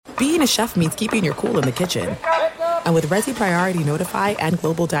being a chef means keeping your cool in the kitchen. And with Resi Priority Notify and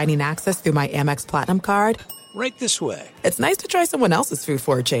Global Dining Access through my Amex Platinum card, right this way. It's nice to try someone else's food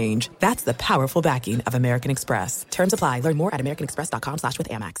for a change. That's the powerful backing of American Express. Terms apply. Learn more at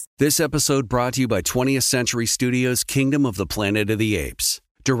americanexpress.com/withAmex. This episode brought to you by 20th Century Studios' Kingdom of the Planet of the Apes.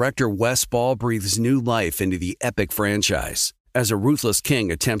 Director Wes Ball breathes new life into the epic franchise. As a ruthless king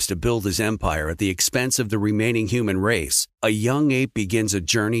attempts to build his empire at the expense of the remaining human race, a young ape begins a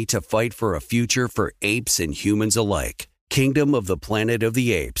journey to fight for a future for apes and humans alike. Kingdom of the Planet of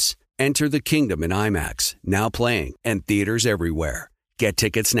the Apes. Enter the kingdom in IMAX, now playing, and theaters everywhere. Get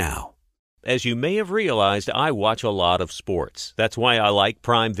tickets now. As you may have realized, I watch a lot of sports. That's why I like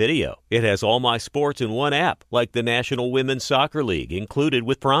Prime Video. It has all my sports in one app, like the National Women's Soccer League, included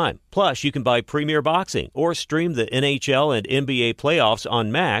with Prime. Plus, you can buy Premier Boxing or stream the NHL and NBA playoffs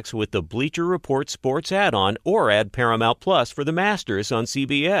on Max with the Bleacher Report Sports add-on, or add Paramount Plus for the Masters on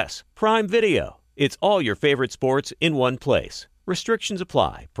CBS. Prime Video. It's all your favorite sports in one place. Restrictions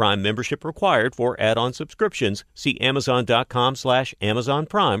apply. Prime membership required for add-on subscriptions. See Amazon.com/Amazon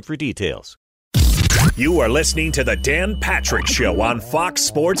Prime for details. You are listening to the Dan Patrick Show on Fox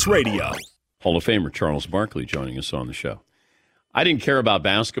Sports Radio. Hall of Famer Charles Barkley joining us on the show. I didn't care about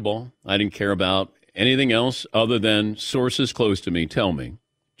basketball. I didn't care about anything else other than sources close to me tell me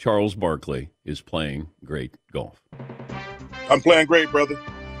Charles Barkley is playing great golf. I'm playing great, brother.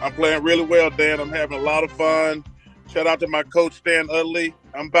 I'm playing really well, Dan. I'm having a lot of fun. Shout out to my coach, Stan Utley.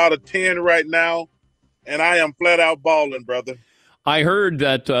 I'm about a 10 right now, and I am flat out balling, brother. I heard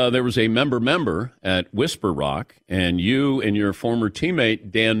that there was a member at Whisper Rock, and you and your former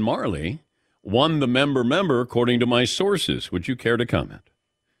teammate, Dan Marley, won the member according to my sources. Would you care to comment?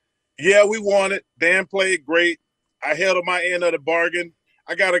 Yeah, we won it. Dan played great. I held on my end of the bargain.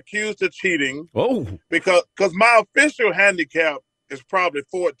 I got accused of cheating. Oh. Because my official handicap is probably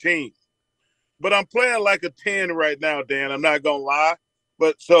 14. But I'm playing like a 10 right now, Dan. I'm not going to lie.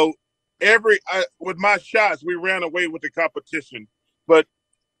 But so with my shots, we ran away with the competition. But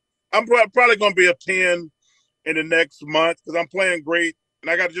I'm probably going to be a 10 in the next month because I'm playing great.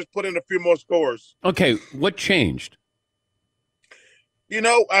 And I got to just put in a few more scores. Okay. What changed? You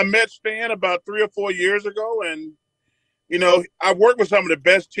know, I met Stan about 3 or 4 years ago. And, you know, I worked with some of the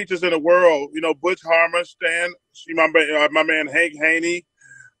best teachers in the world. You know, Butch Harmon, Stan, my man Hank Haney.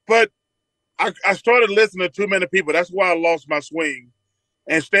 But I started listening to too many people. That's why I lost my swing.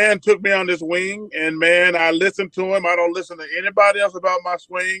 And Stan took me on this wing, and, man, I listened to him. I don't listen to anybody else about my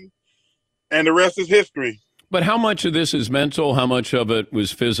swing, and the rest is history. But how much of this is mental? How much of it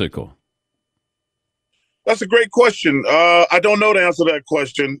was physical? That's a great question. I don't know the answer to that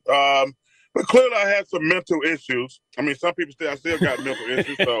question. But clearly I had some mental issues. I mean, some people say I still got mental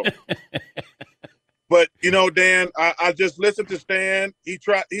issues, so – But, you know, Dan, I just listened to Stan. He's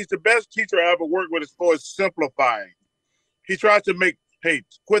the best teacher I ever worked with as far as simplifying. He tries to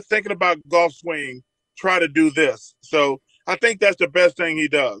quit thinking about golf swing, try to do this. So I think that's the best thing he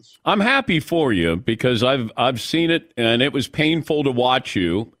does. I'm happy for you because I've seen it, and it was painful to watch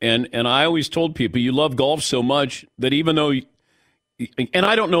you. And I always told people you love golf so much that even though and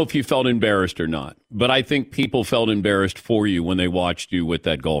I don't know if you felt embarrassed or not, but I think people felt embarrassed for you when they watched you with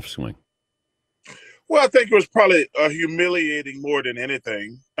that golf swing. Well, I think it was probably humiliating more than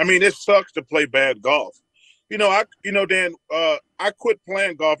anything. I mean, it sucks to play bad golf. Dan, I quit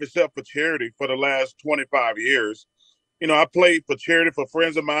playing golf except for charity for the last 25 years. You know, I played for charity for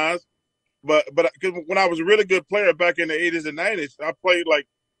friends of mine, but when I was a really good player back in the 80s and 90s, I played like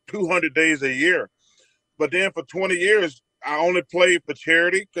 200 days a year. But then for 20 years, I only played for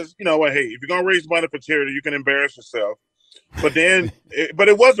charity because, you know, hey, if you're going to raise money for charity, you can embarrass yourself. But then, but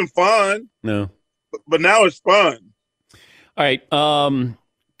it wasn't fun. No. But now it's fun. All right.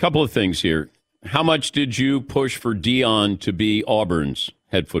 Couple of things here. How much did you push for Deion to be Auburn's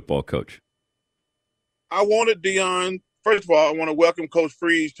head football coach? I wanted Deion. First of all, I want to welcome Coach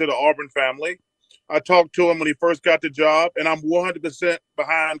Freeze to the Auburn family. I talked to him when he first got the job, and I'm 100%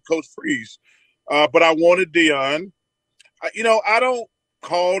 behind Coach Freeze. But I wanted Deion. I don't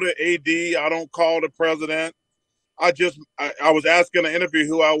call the AD. I don't call the president. I was asking an interview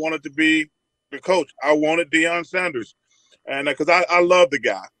who I wanted to be the coach. I wanted Deion Sanders, and because I love the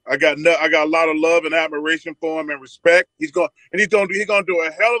guy, I got a lot of love and admiration for him and respect. He's gonna do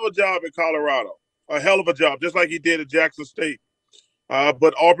a hell of a job in Colorado, a hell of a job, just like he did at Jackson State.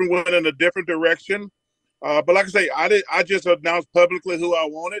 But Auburn went in a different direction. But like I say, I just announced publicly who I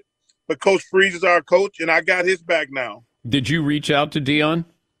wanted. But Coach Freeze is our coach, and I got his back now. Did you reach out to Deion?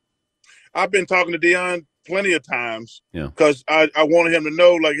 I've been talking to Deion plenty of times. Yeah. Because I wanted him to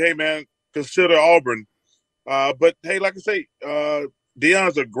know, like, hey man, consider Auburn. But hey, like I say,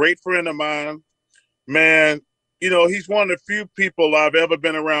 Deion's a great friend of mine. Man, he's one of the few people I've ever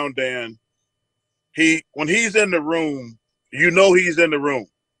been around, Dan. When he's in the room, he's in the room.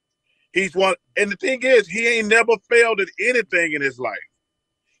 He's one, and the thing is, he ain't never failed at anything in his life.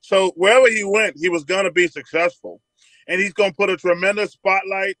 So wherever he went, he was going to be successful. And he's going to put a tremendous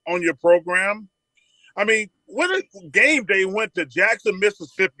spotlight on your program. I mean, what a game day went to Jackson,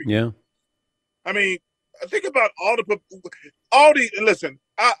 Mississippi. Yeah. I mean, think about listen,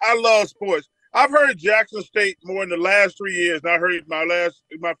 I love sports. I've heard Jackson State more in the last 3 years than I heard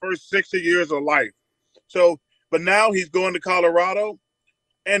my first 60 years of life. So, but now he's going to Colorado.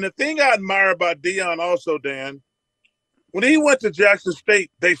 And the thing I admire about Deion also, Dan, when he went to Jackson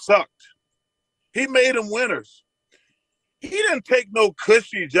State, they sucked. He made them winners. He didn't take no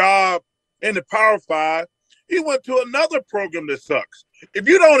cushy job in the Power 5. He went to another program that sucks. If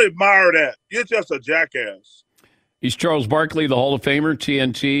you don't admire that, you're just a jackass. He's Charles Barkley, the Hall of Famer,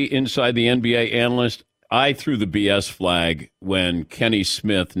 TNT, Inside the NBA analyst. I threw the BS flag when Kenny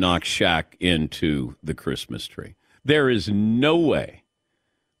Smith knocked Shaq into the Christmas tree. There is no way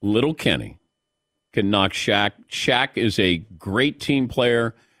little Kenny can knock Shaq. Shaq is a great team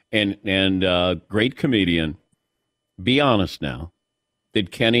player and great comedian. Be honest now. Did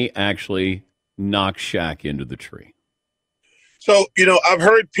Kenny actually knock Shaq into the tree? So, I've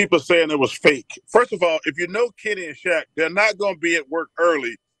heard people saying it was fake. First of all, if you know Kenny and Shaq, they're not going to be at work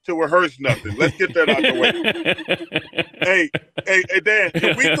early to rehearse nothing. Let's get that out the way. Hey, Dan,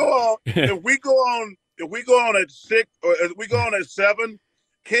 if we go on at 6 or if we go on at 7,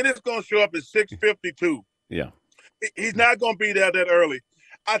 Kenny's going to show up at 6:52. Yeah. He's not going to be there that early.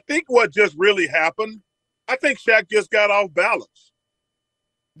 I think what just really happened, I think Shaq just got off balance.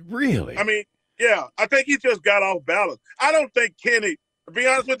 Really? I mean, yeah, I think he just got off balance. I don't think Kenny, to be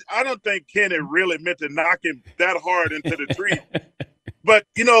honest with you, I don't think Kenny really meant to knock him that hard into the tree. But,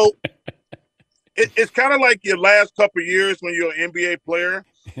 it's kind of like your last couple of years when you're an NBA player,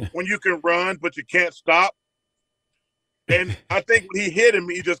 when you can run, but you can't stop. And I think when he hit him,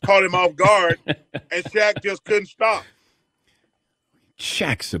 he just caught him off guard, and Shaq just couldn't stop.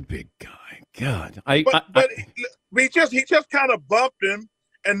 Shaq's a big guy. God. But he just kind of bumped him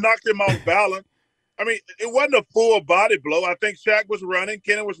and knocked him off balance. I mean, it wasn't a full body blow. I think Shaq was running,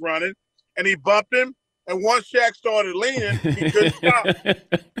 Kenny was running, and he bumped him. And once Shaq started leaning, he couldn't stop.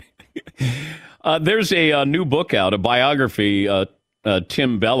 There's a new book out, a biography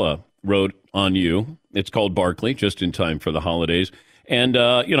Tim Bella wrote on you. It's called Barkley, just in time for the holidays. And,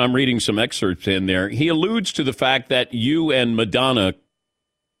 I'm reading some excerpts in there. He alludes to the fact that you and Madonna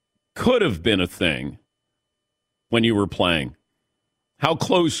could have been a thing when you were playing. How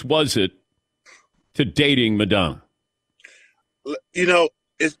close was it to dating Madonna?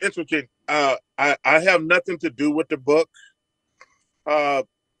 It's interesting. I have nothing to do with the book. I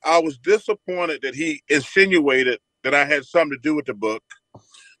was disappointed that he insinuated that I had something to do with the book,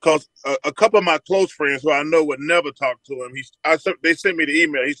 because a couple of my close friends who I know would never talk to him, they sent me the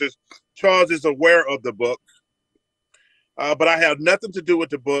email. He says, Charles is aware of the book, but I have nothing to do with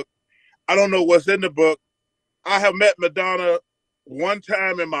the book. I don't know what's in the book. I have met Madonna one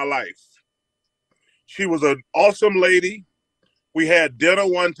time in my life. She was an awesome lady. We had dinner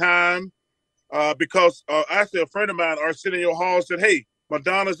one time because actually a friend of mine, Arsenio Hall, said, hey,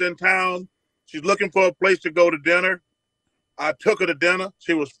 Madonna's in town. She's looking for a place to go to dinner. I took her to dinner.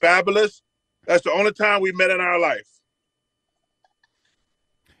 She was fabulous. That's the only time we met in our life.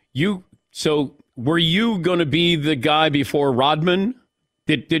 So were you going to be the guy before Rodman?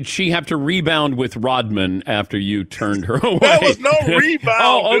 Did she have to rebound with Rodman after you turned her away? There was no rebound.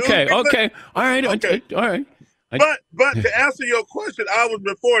 Oh, okay, dude. okay. All right, okay. All right. But to answer your question, I was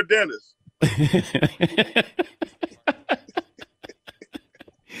before Dennis.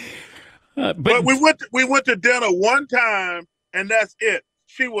 But we went to dinner one time, and that's it.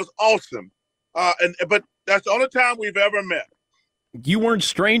 She was awesome, but that's the only time we've ever met. You weren't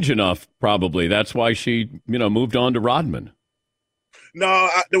strange enough, probably. That's why she, moved on to Rodman. No,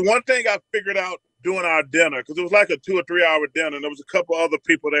 the one thing I figured out doing our dinner, because it was like a 2 or 3 hour dinner, and there was a couple other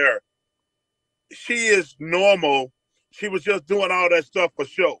people there. She is normal. She was just doing all that stuff for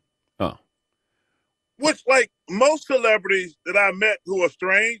show. Oh. Which, like most celebrities that I met who are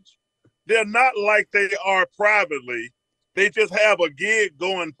strange, they're not like they are privately. They just have a gig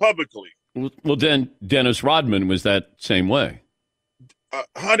going publicly. Well, then Dennis Rodman was that same way.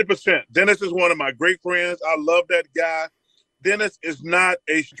 100%. Dennis is one of my great friends. I love that guy. Dennis is not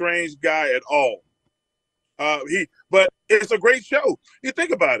a strange guy at all. But it's a great show. You think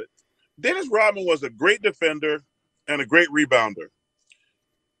about it. Dennis Rodman was a great defender and a great rebounder.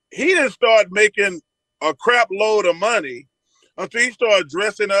 He didn't start making a crap load of money until he started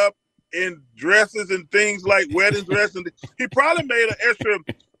dressing up in dresses and things like wedding dresses. He probably made an extra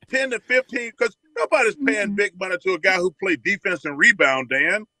 10 to 15 because nobody's paying big money to a guy who played defense and rebound,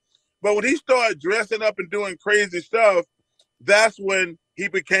 Dan. But when he started dressing up and doing crazy stuff, that's when he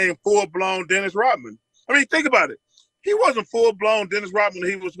became full-blown Dennis Rodman. I mean, think about it. He wasn't full-blown Dennis Rodman when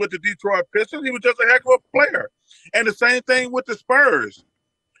he was with the Detroit Pistons. He was just a heck of a player. And the same thing with the Spurs.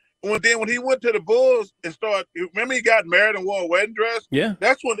 When he went to the Bulls and started, remember he got married and wore a wedding dress? Yeah.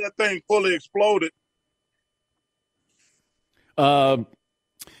 That's when that thing fully exploded. I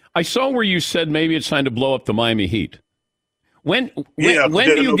saw where you said maybe it's time to blow up the Miami Heat. When do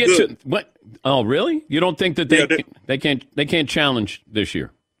you get to what? Oh, really? You don't think that they can't challenge this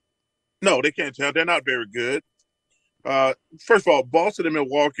year? No, they can't challenge. They're not very good. First of all, Boston and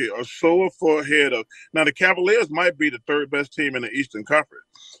Milwaukee are so far ahead of. Now the Cavaliers might be the third best team in the Eastern Conference,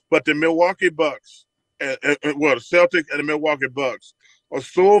 but the Milwaukee Bucks, the Celtics and the Milwaukee Bucks are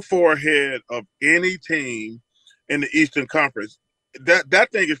so far ahead of any team in the Eastern Conference. That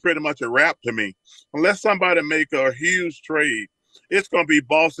thing is pretty much a wrap to me. Unless somebody make a huge trade, it's going to be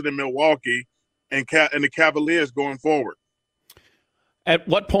Boston and Milwaukee and the Cavaliers going forward. At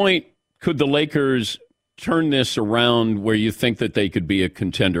what point could the Lakers turn this around where you think that they could be a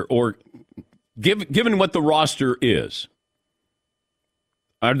contender? Or given what the roster is,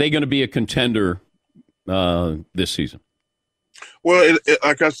 are they going to be a contender this season? Well,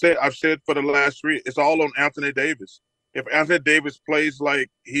 like I've said for the last three, it's all on Anthony Davis. If Anthony Davis plays like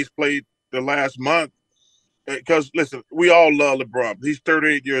he's played the last month, because, listen, we all love LeBron. He's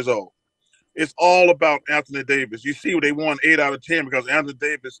 38 years old. It's all about Anthony Davis. You see, they won 8 out of 10 because Anthony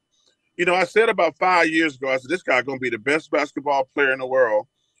Davis, I said about 5 years ago, I said, this guy's going to be the best basketball player in the world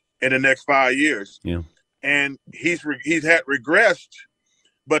in the next 5 years. Yeah. And he's had regressed,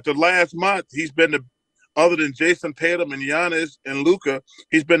 but the last month he's been other than Jason Tatum and Giannis and Luka,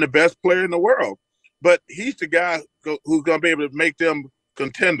 he's been the best player in the world. But he's the guy who's going to be able to make them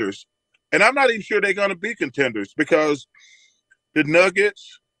contenders. And I'm not even sure they're going to be contenders because the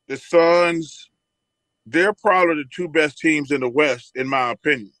Nuggets, the Suns, they're probably the two best teams in the West, in my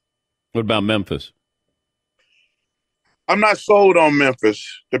opinion. What about Memphis? I'm not sold on Memphis,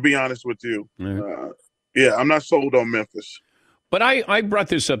 to be honest with you. Right. I'm not sold on Memphis. But I brought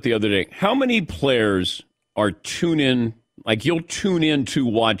this up the other day. How many players are you'll tune in to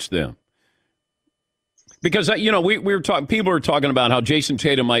watch them? Because, we were talking. People are talking about how Jason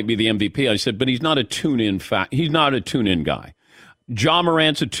Tatum might be the MVP. I said, but he's not a tune-in he's not a tune-in guy. Ja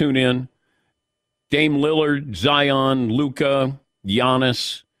Morant's a tune-in. Dame Lillard, Zion, Luka,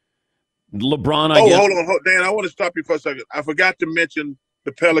 Giannis, LeBron. Hold on, Dan. I want to stop you for a second. I forgot to mention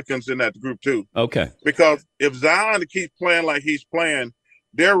the Pelicans in that group too. Okay. Because if Zion keeps playing like he's playing,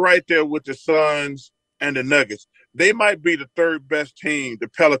 they're right there with the Suns and the Nuggets. They might be the third best team, the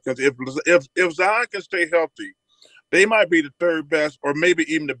Pelicans. If Zion can stay healthy, they might be the third best or maybe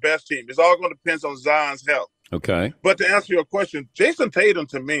even the best team. It's all going to depend on Zion's health. Okay. But to answer your question, Jason Tatum,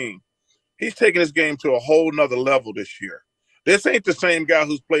 to me, he's taking his game to a whole nother level this year. This ain't the same guy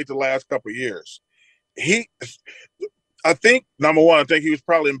who's played the last couple of years. I think, number one, he was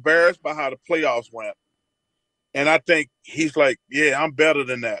probably embarrassed by how the playoffs went. And I think he's like, yeah, I'm better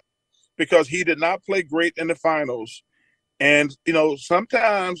than that. Because he did not play great in the finals. And,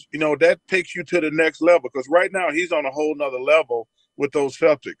 sometimes, that takes you to the next level. Because right now he's on a whole nother level with those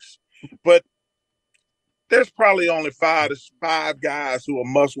Celtics. But there's probably only five guys who are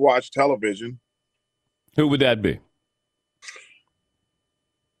must-watch television. Who would that be?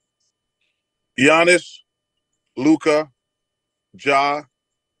 Giannis, Luka, Ja.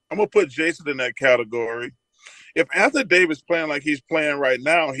 I'm going to put Jason in that category. If Anthony Davis playing like he's playing right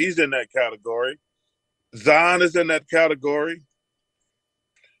now, he's in that category. Zion is in that category.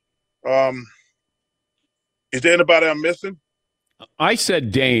 Is there anybody I'm missing? I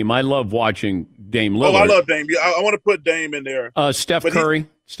said Dame. I love watching Dame Lillard. Oh, I love Dame. Yeah, I want to put Dame in there. Steph Curry. For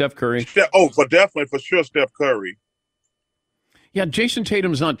sure, Steph Curry. Yeah, Jason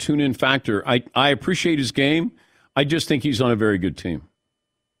Tatum's not tune-in factor. I appreciate his game. I just think he's on a very good team.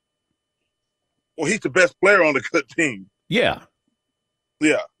 Well, he's the best player on a good team. Yeah.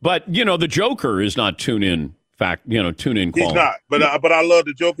 Yeah. But, the Joker is not tune-in quality. He's not. But I love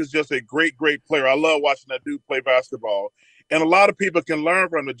the Joker's just a great, great player. I love watching that dude play basketball. And a lot of people can learn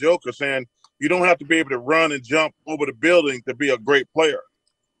from the Joker, saying you don't have to be able to run and jump over the building to be a great player.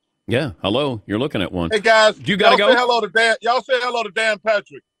 Yeah. Hello. You're looking at one. Hey, guys. You got to go? Y'all say hello to Dan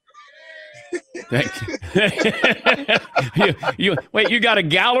Patrick. Thank you. Wait, you got a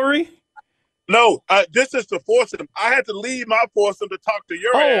gallery? No, this is the foursome. I had to leave my foursome to talk to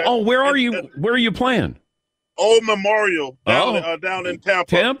your ass. Where are you? Where are you playing? Old Memorial down in Tampa.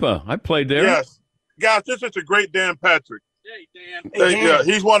 Tampa. I played there. Yes. Guys, this is a great Dan Patrick. Hey, Dan. Yeah,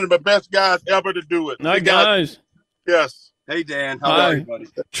 he's one of the best guys ever to do it. Hi, guys. Yes. Hey, Dan. How are you, buddy?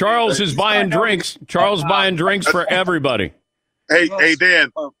 Charles is buying drinks. Charles buying drinks for everybody. Hey,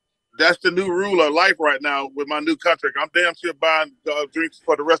 Dan. That's the new rule of life right now with my new contract. I'm damn sure buying drinks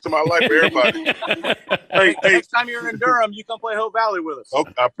for the rest of my life for everybody. hey, next time you're in Durham, you come play Hope Valley with us.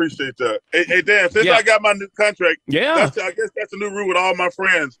 Okay, I appreciate that. Hey, Dan, since I got my new contract, I guess that's a new rule with all my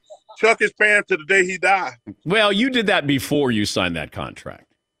friends. Chuck is paying to the day he died. Well, you did that before you signed that contract.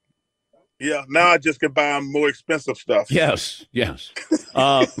 Yeah, now I just can buy more expensive stuff. Yes.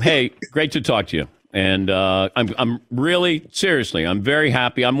 Hey, great to talk to you. And I'm really, seriously, I'm very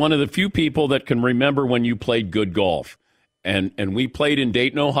happy. I'm one of the few people that can remember when you played good golf. And we played in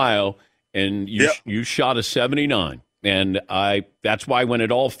Dayton, Ohio, and you shot a 79. And that's why when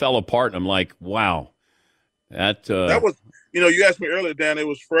it all fell apart, I'm like, wow. That was, you asked me earlier, Dan, it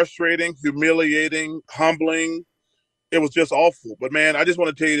was frustrating, humiliating, humbling. It was just awful. But, man, I just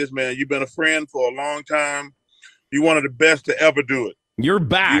want to tell you this, man. You've been a friend for a long time. You're one of the best to ever do it. You're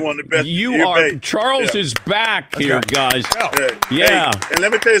back. Charles is back here, guys. Yeah. Hey, and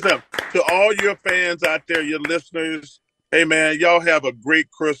let me tell you something. To all your fans out there, your listeners, hey, man, y'all have a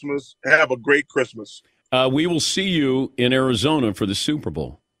great Christmas. Have a great Christmas. We will see you in Arizona for the Super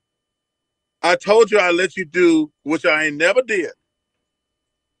Bowl. I told you I'd let you do, which I ain't never did.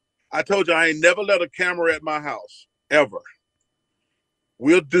 I told you I ain't never let a camera at my house, ever.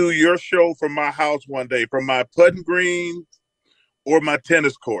 We'll do your show from my house one day, from my putting green or my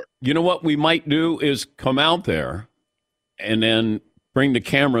tennis court. You know what we might do is come out there and then bring the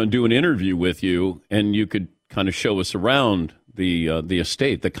camera and do an interview with you, and you could kind of show us around the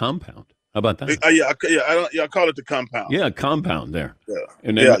estate, the compound. How about that? I call it the compound. Yeah, compound there. Yeah,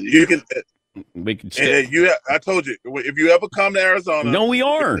 and then you can. We can. I told you, if you ever come to Arizona. No, we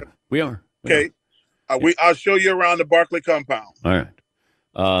are. Okay, I'll show you around the Barkley compound. All right.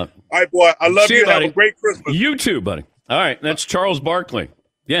 All right, boy. I love you. Have a great Christmas. You too, buddy. All right, that's Charles Barkley.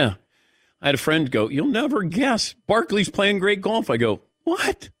 Yeah. I had a friend go, you'll never guess. Barkley's playing great golf. I go,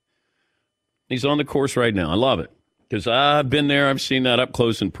 what? He's on the course right now. I love it because I've been there. I've seen that up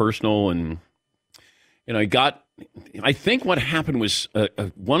close and personal. And, I think what happened was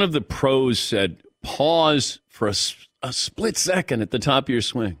one of the pros said, pause for a split second at the top of your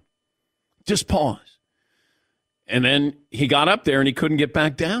swing. Just pause. And then he got up there and he couldn't get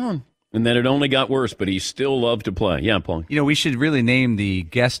back down. And then it only got worse, but he still loved to play. Yeah, Paul. We should really name the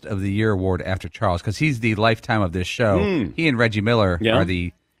Guest of the Year award after Charles because he's the lifetime of this show. He and Reggie Miller are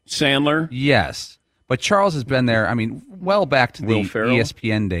the... Sandler? Yes. But Charles has been there, well back to the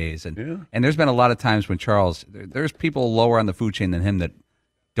ESPN days. And there's been a lot of times when Charles... There's people lower on the food chain than him that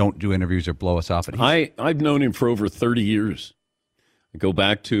don't do interviews or blow us off. I've known him for over 30 years. I go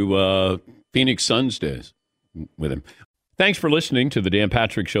back to Phoenix Suns days with him. Thanks for listening to the Dan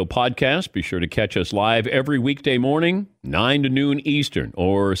Patrick Show podcast. Be sure to catch us live every weekday morning, 9 to noon Eastern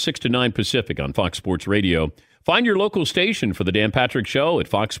or 6 to 9 Pacific on Fox Sports Radio. Find your local station for the Dan Patrick Show at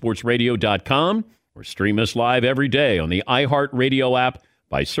foxsportsradio.com or stream us live every day on the iHeartRadio app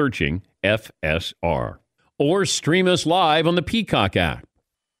by searching FSR. Or stream us live on the Peacock app.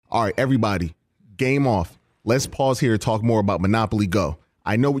 All right, everybody, game off. Let's pause here to talk more about Monopoly Go.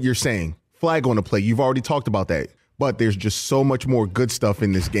 I know what you're saying. Flag on the play. You've already talked about that. But there's just so much more good stuff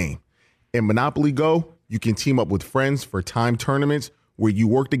in this game. In Monopoly Go, you can team up with friends for timed tournaments where you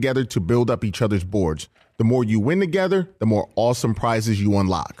work together to build up each other's boards. The more you win together, the more awesome prizes you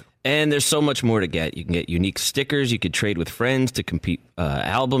unlock. And there's so much more to get. You can get unique stickers. You could trade with friends to compete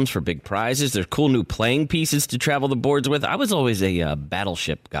albums for big prizes. There's cool new playing pieces to travel the boards with. I was always a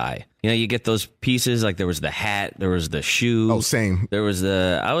Battleship guy. You get those pieces, like there was the hat, there was the shoe. Oh, same. I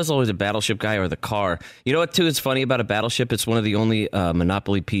was always a Battleship guy or the car. You know what, too, is funny about a Battleship? It's one of the only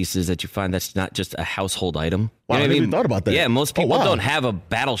Monopoly pieces that you find that's not just a household item. Wow, I never thought about that. Yeah, most people don't have a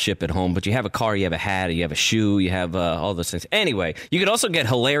Battleship at home, but you have a car, you have a hat, you have a shoe, you have all those things. Anyway, you could also get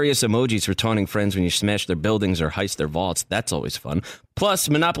hilarious emojis for taunting friends when you smash their buildings or heist their vaults. That's always fun. Plus,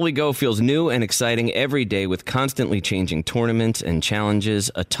 Monopoly Go feels new and exciting every day with constantly changing tournaments and challenges.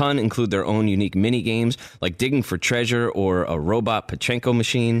 A ton include their own unique mini games like digging for treasure or a robot Pachinko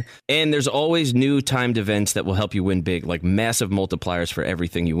machine. And there's always new timed events that will help you win big, like massive multipliers for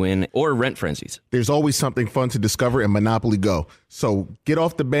everything you win or rent frenzies. There's always something fun to discover in Monopoly Go. So get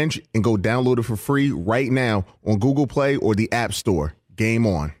off the bench and go download it for free right now on Google Play or the App Store. Game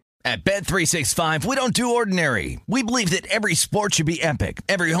on. At Bet365, we don't do ordinary. We believe that every sport should be epic.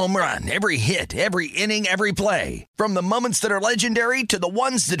 Every home run, every hit, every inning, every play. From the moments that are legendary to the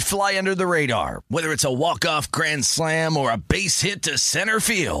ones that fly under the radar. Whether it's a walk-off grand slam or a base hit to center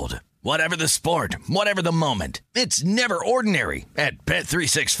field. Whatever the sport, whatever the moment. It's never ordinary at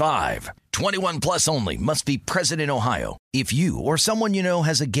Bet365. 21 plus only. Must be present in Ohio. If you or someone you know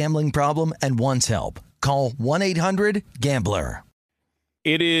has a gambling problem and wants help, call 1-800-GAMBLER.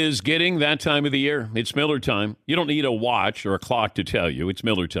 It is getting that time of the year. It's Miller time. You don't need a watch or a clock to tell you. It's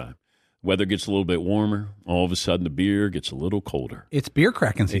Miller time. Weather gets a little bit warmer. All of a sudden, the beer gets a little colder. It's beer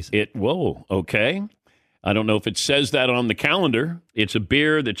cracking season. Whoa, okay. I don't know if it says that on the calendar. It's a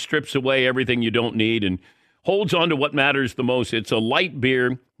beer that strips away everything you don't need and holds on to what matters the most. It's a light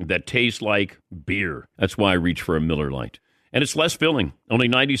beer that tastes like beer. That's why I reach for a Miller Lite. And it's less filling, only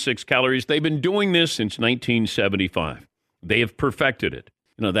 96 calories. They've been doing this since 1975. They have perfected it.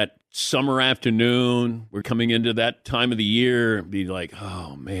 You know, that summer afternoon, we're coming into that time of the year, be like,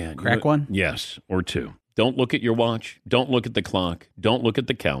 oh, man. Crack one? Yes, or two. Don't look at your watch. Don't look at the clock. Don't look at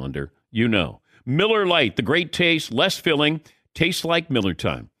the calendar. You know. Miller Lite, the great taste, less filling, tastes like Miller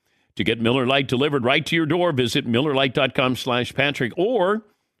time. To get Miller Lite delivered right to your door, visit MillerLite.com/Patrick, or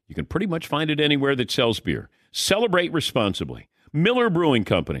you can pretty much find it anywhere that sells beer. Celebrate responsibly. Miller Brewing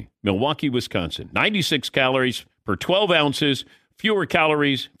Company, Milwaukee, Wisconsin. 96 calories per 12 ounces, fewer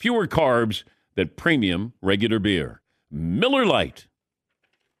calories, fewer carbs than premium regular beer. Miller Lite.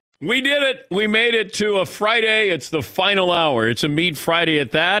 We did it. We made it to a Friday. It's the final hour. It's a Meat Friday at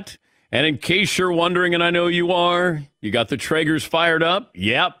that. And in case you're wondering, and I know you are, you got the Traegers fired up?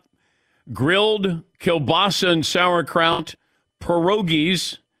 Yep. Grilled kielbasa and sauerkraut,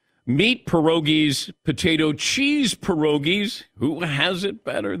 pierogies, meat pierogies, potato cheese pierogies. Who has it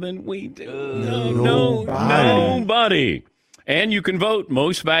better than we do? Nobody. And you can vote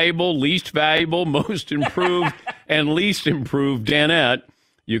most valuable, least valuable, most improved, and least improved Danette.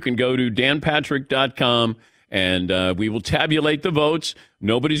 You can go to danpatrick.com, and we will tabulate the votes.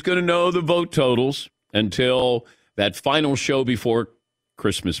 Nobody's going to know the vote totals until that final show before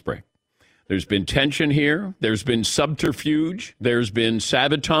Christmas break. There's been tension here. There's been subterfuge. There's been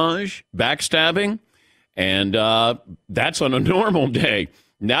sabotage, backstabbing, and that's on a normal day.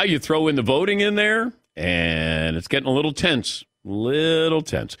 Now you throw in the voting in there, and it's getting a little tense. Little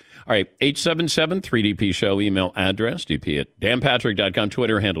tense. All right, 877-3DP Show, email address, dp@danpatrick.com,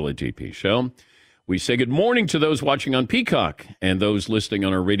 Twitter handle at DP Show. We say good morning to those watching on Peacock and those listening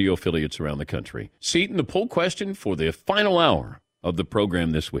on our radio affiliates around the country. Seton, the poll question for the final hour of the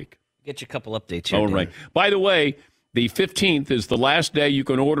program this week. Get you a couple updates here. All right. By the way, the 15th is the last day you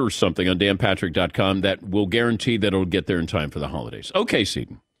can order something on danpatrick.com that will guarantee that it'll get there in time for the holidays. Okay,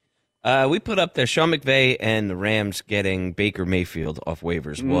 Seton. We put up there Sean McVay and the Rams getting Baker Mayfield off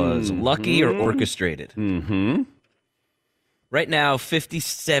waivers was lucky or orchestrated. Mm-hmm. Right now,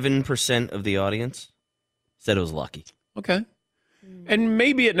 57% of the audience said it was lucky. Okay. And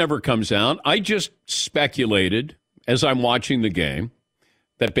maybe it never comes out. I just speculated as I'm watching the game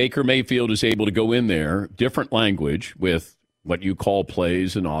that Baker Mayfield is able to go in there, different language with what you call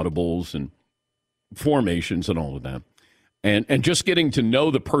plays and audibles and formations and all of that. And just getting to know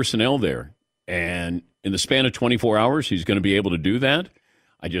the personnel there. And in the span of 24 hours, he's going to be able to do that.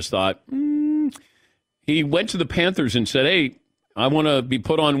 I just thought, he went to the Panthers and said, hey, I want to be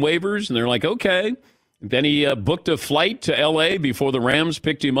put on waivers. And they're like, okay. Then he booked a flight to L.A. before the Rams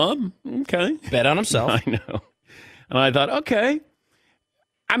picked him up. Okay. Bet on himself. I know. And I thought, okay.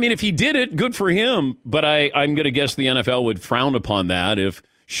 I mean, if he did it, good for him. But I'm going to guess the NFL would frown upon that if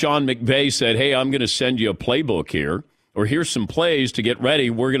Sean McVay said, hey, I'm going to send you a playbook here, or here's some plays to get ready.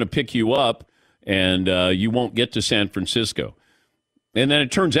 We're going to pick you up, and you won't get to San Francisco. And then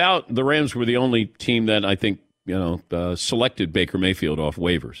it turns out the Rams were the only team that I think, selected Baker Mayfield off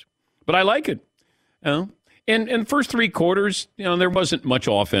waivers. But I like it. In first three quarters, there wasn't much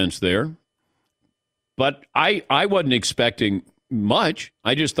offense there. But I wasn't expecting much.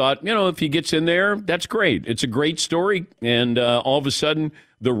 I just thought, if he gets in there, that's great. It's a great story. And all of a sudden,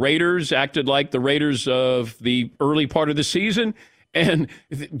 the Raiders acted like the Raiders of the early part of the season. And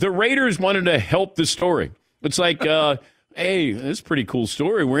the Raiders wanted to help the story. It's like, hey, that's a pretty cool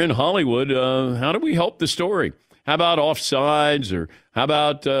story. We're in Hollywood. How do we help the story? How about offsides, or how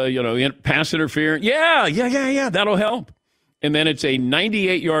about, pass interference? Yeah, that'll help. And then it's a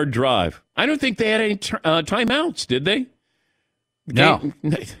 98-yard drive. I don't think they had any timeouts, did they? No.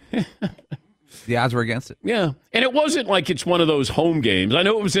 The odds were against it. Yeah. And it wasn't like it's one of those home games. I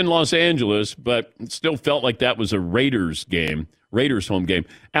know it was in Los Angeles, but it still felt like that was a Raiders game, Raiders home game.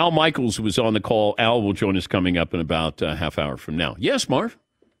 Al Michaels was on the call. Al will join us coming up in about a half hour from now. Yes, Marv?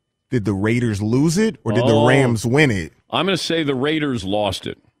 did the Raiders lose it or did the Rams win it? I'm going to say the Raiders lost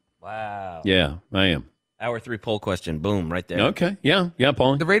it. Wow. Yeah, I am. Hour 3 poll question. Boom, right there. Okay. Yeah,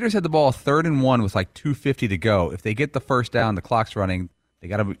 Paul. The Raiders had the ball 3rd and 1 with like 2:50 to go. If they get the first down, the clock's running. They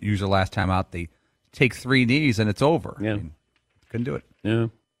got to use their last time out. They take 3 knees and it's over. Yeah. Couldn't do it. Yeah.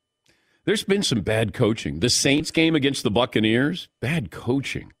 There's been some bad coaching. The Saints game against the Buccaneers, bad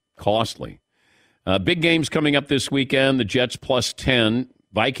coaching, costly. Big games coming up this weekend. The Jets +10,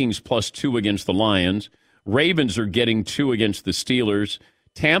 Vikings +2 against the Lions. Ravens are getting 2 against the Steelers.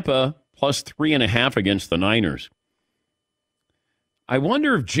 Tampa +3.5 against the Niners. I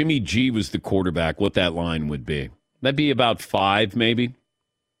wonder if Jimmy G was the quarterback, what that line would be. That'd be about 5, maybe.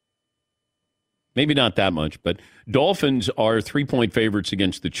 Maybe not that much, but Dolphins are 3-point favorites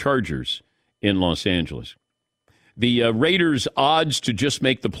against the Chargers in Los Angeles. The Raiders' odds to just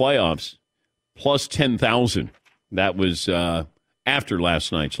make the playoffs, +10,000. That was after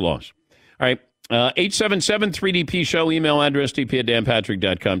last night's loss. All right, 877-3DP Show, email address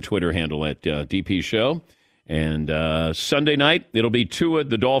dp@danpatrick.com, Twitter handle @DP Show. And Sunday night, it'll be Tua,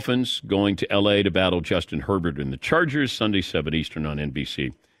 the Dolphins, going to L.A. to battle Justin Herbert and the Chargers, Sunday 7 Eastern on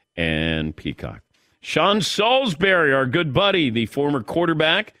NBC and Peacock. Sean Salisbury, our good buddy, the former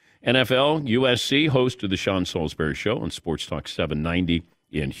quarterback, NFL, USC, host of the Sean Salisbury Show on Sports Talk 790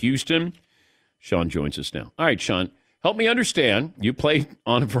 in Houston. Sean joins us now. All right, Sean, help me understand. You play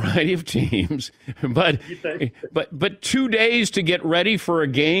on a variety of teams, but 2 days to get ready for a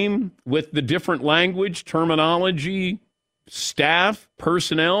game with the different language, terminology, staff,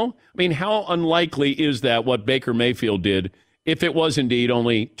 personnel. I mean, how unlikely is that what Baker Mayfield did if it was indeed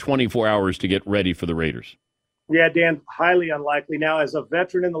only 24 hours to get ready for the Raiders? Yeah, Dan, highly unlikely. Now, as a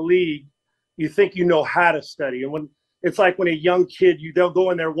veteran in the league, you think you know how to study. And when it's like when a young kid, they'll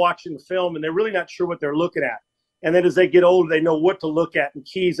go in there watching the film and they're really not sure what they're looking at. And then as they get older, they know what to look at and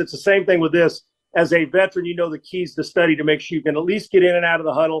keys. It's the same thing with this. As a veteran, you know the keys to study to make sure you can at least get in and out of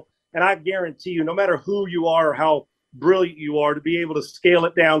the huddle. And I guarantee you, no matter who you are or how brilliant you are, to be able to scale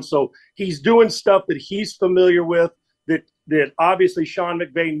it down. So he's doing stuff that he's familiar with, that obviously Sean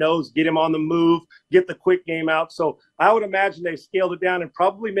McVay knows, get him on the move, get the quick game out. So I would imagine they scaled it down and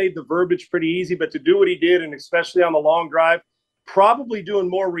probably made the verbiage pretty easy. But to do what he did, and especially on the long drive, probably doing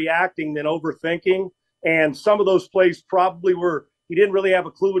more reacting than overthinking. And some of those plays probably were, he didn't really have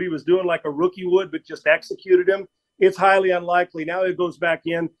a clue what he was doing like a rookie would, but just executed him. It's highly unlikely. Now it goes back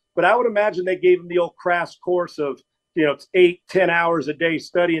in. But I would imagine they gave him the old crash course of, it's 8-10 hours a day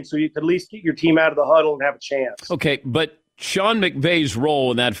studying so you could at least get your team out of the huddle and have a chance. Okay, but Sean McVay's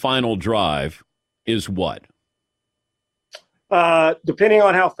role in that final drive is what? Depending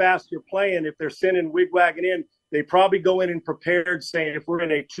on how fast you're playing, if they're sending wigwagging in, they probably go in and prepared saying if we're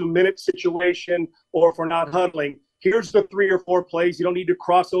in a 2-minute situation or if we're not huddling, here's the 3 or 4 plays. You don't need to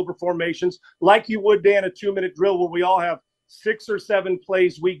cross over formations like you would, Dan, a 2-minute drill where we all have 6 or 7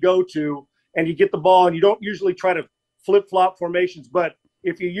 plays we go to and you get the ball and you don't usually try to flip-flop formations. But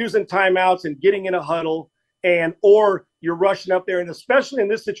if you're using timeouts and getting in a huddle or you're rushing up there, and especially in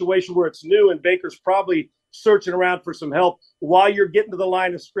this situation where it's new and Baker's probably searching around for some help while you're getting to the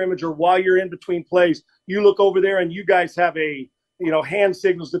line of scrimmage or while you're in between plays, you look over there and you guys have hand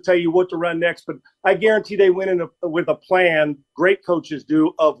signals to tell you what to run next. But I guarantee they went in with a plan, great coaches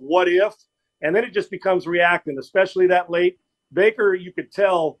do, of what if, and then it just becomes reacting, especially that late. Baker, you could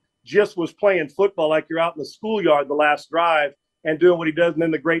tell, just was playing football like you're out in the schoolyard the last drive and doing what he does, and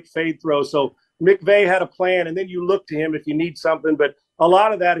then the great fade throw. So McVay had a plan, and then you look to him if you need something. But a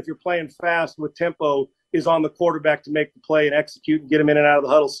lot of that, if you're playing fast with tempo, is on the quarterback to make the play and execute and get him in and out of the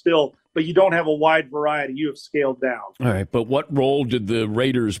huddle still. But you don't have a wide variety. You have scaled down. All right, but what role did the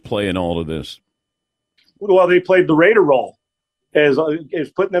Raiders play in all of this? Well, they played the Raider role as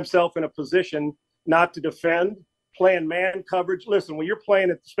putting themselves in a position not to defend, playing man coverage. Listen, when you're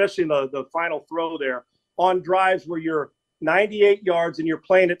playing, especially in the final throw there, on drives where you're 98 yards and you're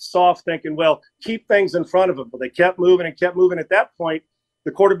playing it soft, thinking, well, keep things in front of them. But they kept moving and kept moving. At that point,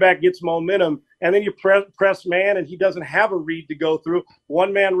 the quarterback gets momentum, and then you press man, and he doesn't have a read to go through.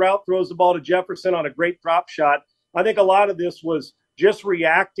 One-man route, throws the ball to Jefferson on a great drop shot. I think a lot of this was just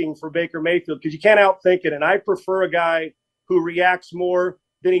reacting for Baker Mayfield because you can't outthink it. And I prefer a guy who reacts more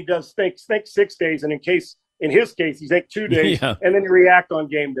than he does think 6 days. And in his case, he's think 2 days, and then you react on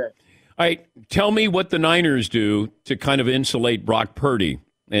game day. All right, tell me what the Niners do to kind of insulate Brock Purdy.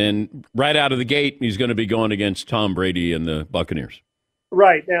 And right out of the gate, he's going to be going against Tom Brady and the Buccaneers.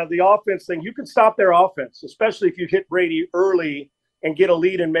 Right. Now, the offense thing, you can stop their offense, especially if you hit Brady early and get a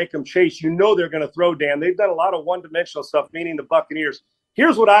lead and make them chase. You know they're going to throw, Dan. They've done a lot of one-dimensional stuff, meaning the Buccaneers.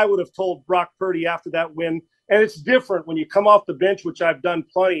 Here's what I would have told Brock Purdy after that win, and it's different when you come off the bench, which I've done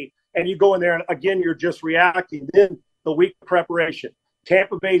plenty, and you go in there and again you're just reacting. Then the week of preparation.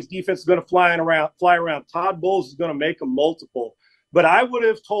 Tampa Bay's defense is going to fly around. Todd Bowles is going to make them multiple. But I would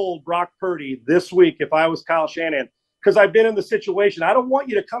have told Brock Purdy this week if I was Kyle Shanahan, because I've been in the situation. I don't want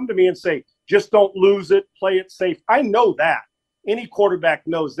you to come to me and say, just don't lose it, play it safe. I know that. Any quarterback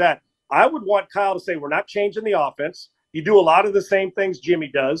knows that. I would want Kyle to say, we're not changing the offense. You do a lot of the same things Jimmy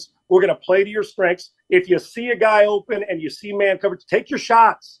does. We're going to play to your strengths. If you see a guy open and you see man coverage, take your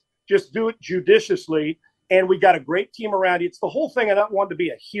shots. Just do it judiciously. And we got a great team around you. It's the whole thing. I don't want to be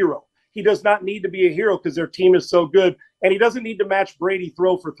a hero. He does not need to be a hero because their team is so good. And he doesn't need to match Brady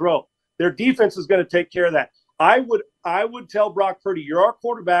throw for throw. Their defense is going to take care of that. I would tell Brock Purdy, you're our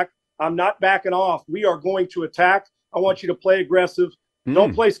quarterback. I'm not backing off. We are going to attack. I want you to play aggressive.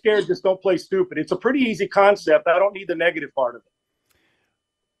 Don't play scared. Just don't play stupid. It's a pretty easy concept. I don't need the negative part of it.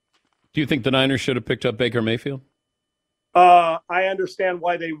 Do you think the Niners should have picked up Baker Mayfield? I understand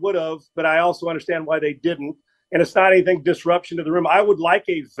why they would have, but I also understand why they didn't. And it's not anything disruption to the room. I would like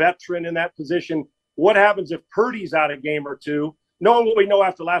a veteran in that position. What happens if Purdy's out a game or two? Knowing what we know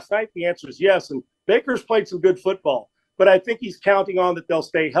after last night, the answer is yes. And Baker's played some good football, but I think he's counting on that they'll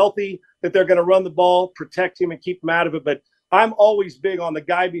stay healthy, that they're going to run the ball, protect him, and keep him out of it. But I'm always big on the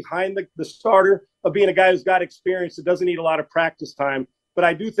guy behind the starter of being a guy who's got experience that doesn't need a lot of practice time. But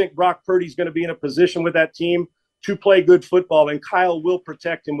I do think Brock Purdy's going to be in a position with that team to play good football, and Kyle will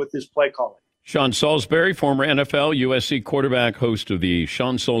protect him with his play calling. Sean Salisbury, former NFL, USC quarterback, host of the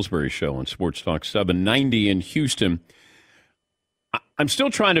Sean Salisbury Show on Sports Talk 790 in Houston. I'm still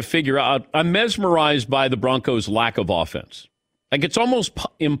trying to figure out, I'm mesmerized by the Broncos' lack of offense. Like, it's almost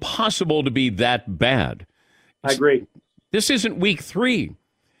impossible to be that bad. I agree. This isn't week 3.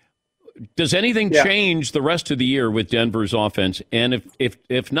 Does anything change the rest of the year with Denver's offense? And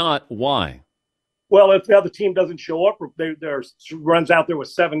if not, why? Well, if the other team doesn't show up, or there runs out there with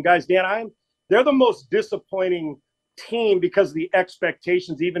 7 guys, Dan, they're the most disappointing team because of the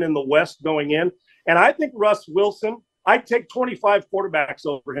expectations, even in the West going in. And I think Russ Wilson, I'd take 25 quarterbacks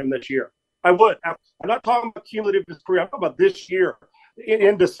over him this year. I would. I'm not talking about cumulative his career. I'm talking about this year.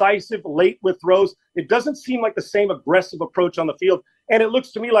 Indecisive, late with throws. It doesn't seem like the same aggressive approach on the field. And it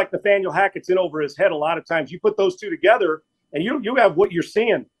looks to me like Nathaniel Hackett's in over his head a lot of times. You put those two together, and you have what you're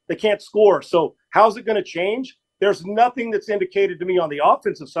seeing. They can't score. So how's it going to change? There's nothing that's indicated to me on the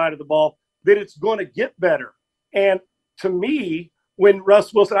offensive side of the ball that it's going to get better. And to me, when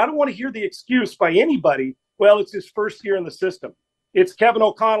Russ Wilson, I don't want to hear the excuse by anybody, well, it's his first year in the system. It's Kevin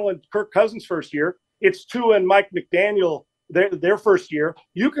O'Connell and Kirk Cousins' first year. It's Tua and Mike McDaniel, their first year.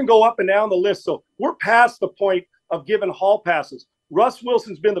 You can go up and down the list. So we're past the point of giving hall passes. Russ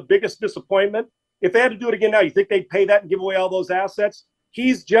Wilson's been the biggest disappointment. If they had to do it again now, you think they'd pay that and give away all those assets?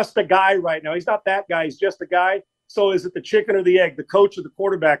 He's just a guy right now. He's not that guy. He's just a guy. So is it the chicken or the egg, the coach or the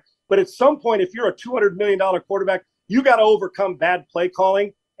quarterback? But at some point, if you're a $200 million quarterback, you got to overcome bad play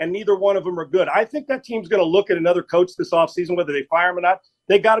calling, and neither one of them are good. I think that team's going to look at another coach this offseason, whether they fire him or not.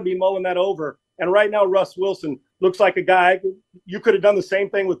 They got to be mulling that over. And right now, Russ Wilson looks like a guy. You could have done the same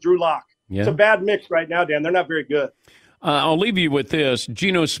thing with Drew Lock. Yeah. It's a bad mix right now, Dan. They're not very good. I'll leave you with this.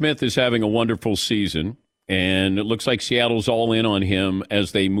 Geno Smith is having a wonderful season, and it looks like Seattle's all in on him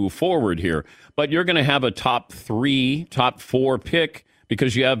as they move forward here. But you're going to have a top 3, top 4 pick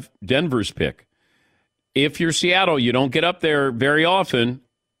because you have Denver's pick. If you're Seattle, you don't get up there very often.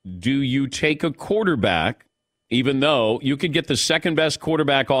 Do you take a quarterback, even though you could get the second best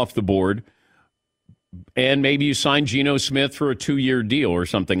quarterback off the board, and maybe you sign Geno Smith for a 2-year deal or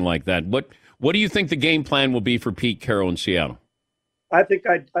something like that? What do you think the game plan will be for Pete Carroll in Seattle? I think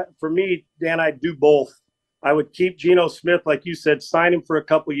for me, Dan, I'd do both. I would keep Geno Smith, like you said, sign him for a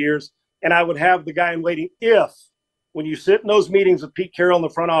couple of years, and I would have the guy in waiting if, when you sit in those meetings with Pete Carroll in the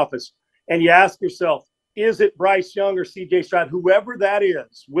front office, and you ask yourself, is it Bryce Young or C.J. Stroud, whoever that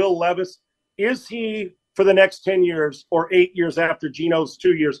is, Will Levis, is he for the next 10 years or 8 years after Geno's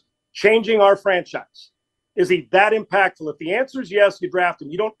 2 years, changing our franchise? Is he that impactful? If the answer is yes, you draft him.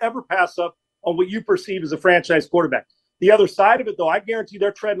 You don't ever pass up on what you perceive as a franchise quarterback. The other side of it, though, I guarantee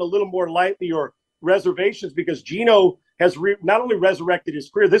they're treading a little more lightly or reservations because Geno has not only resurrected his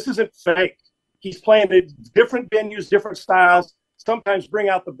career, this isn't fake. He's playing at different venues, different styles, sometimes bring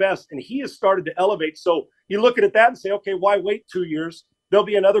out the best, and he has started to elevate. So you look at that and say, okay, why wait 2 years? There'll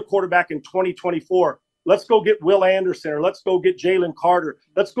be another quarterback in 2024. Let's go get Will Anderson, or let's go get Jalen Carter.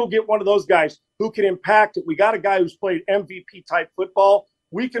 Let's go get one of those guys who can impact it. We got a guy who's played MVP-type football.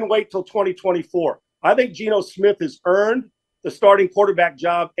 We can wait till 2024. I think Geno Smith has earned the starting quarterback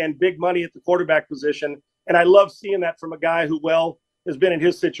job and big money at the quarterback position, and I love seeing that from a guy who, has been in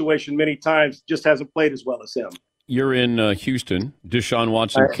his situation many times, just hasn't played as well as him. you're in Houston. Deshaun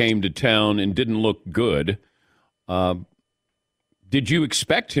Watson came to town and didn't look good. Did you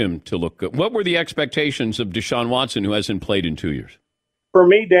expect him to look good? What were the expectations of Deshaun Watson, who hasn't played in 2 years? For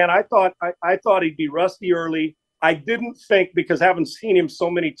me, Dan, I thought he'd be rusty early. I didn't think, because having seen him so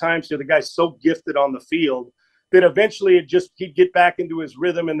many times here, the guy's so gifted on the field, that eventually he'd get back into his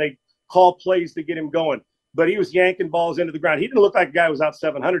rhythm and they'd call plays to get him going. But he was yanking balls into the ground. He didn't look like a guy who was out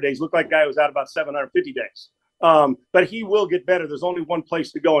 700 days. He looked like a guy who was out about 750 days. But he will get better. There's only one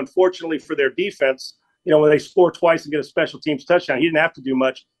place to go. Unfortunately for their defense, when they score twice and get a special teams touchdown, he didn't have to do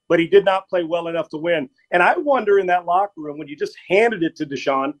much, but he did not play well enough to win. And I wonder, in that locker room, when you just handed it to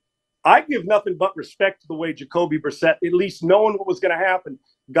Deshaun, I give nothing but respect to the way Jacoby Brissett, at least knowing what was going to happen,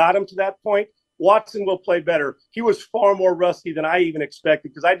 got him to that point. Watson will play better. He was far more rusty than I even expected,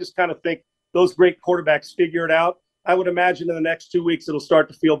 because I just kind of think those great quarterbacks figure it out. I would imagine in the next 2 weeks it'll start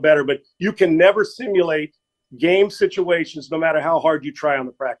to feel better, but you can never simulate game situations no matter how hard you try on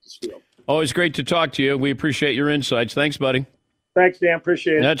the practice field. Always great to talk to you. We appreciate your insights. Thanks, buddy. Thanks, Dan.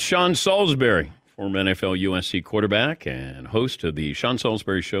 Appreciate it. That's Sean Salisbury, former NFL USC quarterback and host of the Sean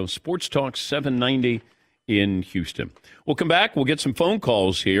Salisbury Show, Sports Talk 790 in Houston. We'll come back. We'll get some phone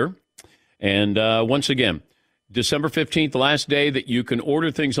calls here. And once again, December 15th, last day that you can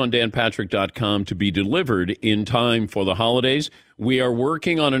order things on danpatrick.com to be delivered in time for the holidays. We are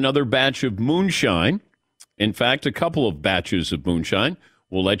working on another batch of moonshine. In fact, a couple of batches of moonshine.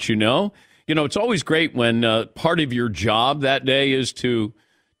 We'll let you know. It's always great when part of your job that day is to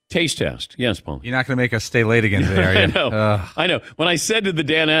taste test. Yes, Paul. You're not going to make us stay late again today, are you? I know. When I said to the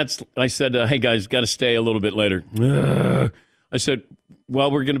Danettes, I said, hey, guys, got to stay a little bit later. I said,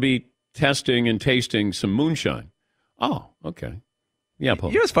 well, we're going to be testing and tasting some moonshine. Oh, okay. Yeah, Paul.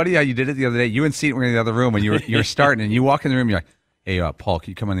 You know what's funny how you did it the other day? You and Seton were in the other room when you were starting, and you walk in the room, you're like, hey, Paul,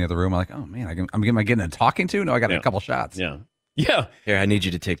 can you come in the other room? I'm like, oh, man, am I getting a talking to? No, I got a couple shots. Yeah. Yeah. Here, I need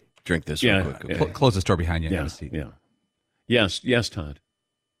you to drink this real quick. Okay? Close the door behind you. Yeah. Yeah. Yes, Todd.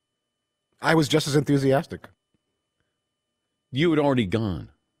 I was just as enthusiastic. You had already gone.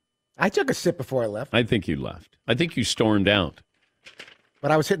 I took a sip before I left. I think you left. I think you stormed out.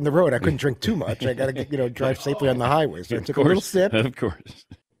 But I was hitting the road. I couldn't drink too much. I got to drive safely on the highway. So I took a little sip. Of course.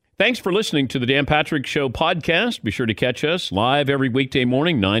 Thanks for listening to the Dan Patrick Show podcast. Be sure to catch us live every weekday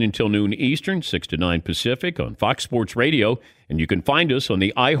morning, 9 until noon Eastern, 6 to 9 Pacific on Fox Sports Radio. And you can find us on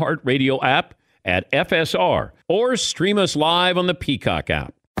the iHeartRadio app at FSR or stream us live on the Peacock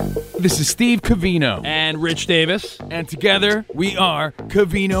app. This is Steve Covino and Rich Davis, and together we are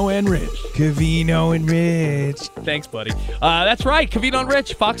Covino and Rich. Covino and Rich. Thanks, buddy. That's right, Covino and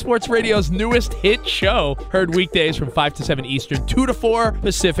Rich, Fox Sports Radio's newest hit show. Heard weekdays from 5 to 7 Eastern, 2 to 4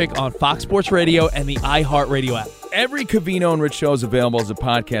 Pacific on Fox Sports Radio and the iHeartRadio app. Every Covino and Rich show is available as a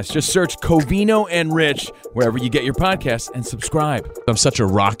podcast. Just search Covino and Rich wherever you get your podcasts and subscribe. I'm such a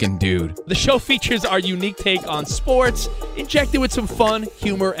rockin' dude. The show features our unique take on sports, injected with some fun,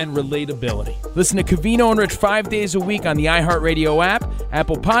 humor, and relatability. Listen to Covino and Rich 5 days a week on the iHeartRadio app,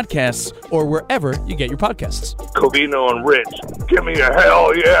 Apple Podcasts, or wherever you get your podcasts. Covino and Rich, give me a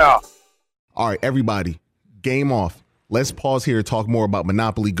hell yeah. All right, everybody, game off. Let's pause here to talk more about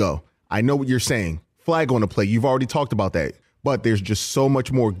Monopoly Go. I know what you're saying. Flag on the play. You've already talked about that. But there's just so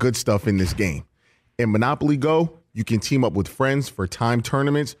much more good stuff in this game. In Monopoly Go, you can team up with friends for time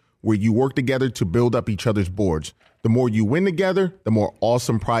tournaments where you work together to build up each other's boards. The more you win together, the more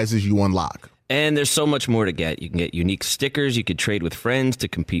awesome prizes you unlock. And there's so much more to get. You can get unique stickers. You could trade with friends to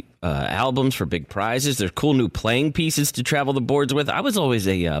compete albums for big prizes. There's cool new playing pieces to travel the boards with. I was always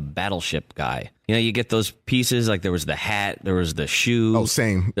a battleship guy. You get those pieces, like there was the hat, there was the shoe. Oh,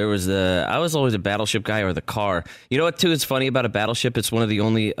 same. I was always a battleship guy, or the car. You know what, too, is funny about a battleship? It's one of the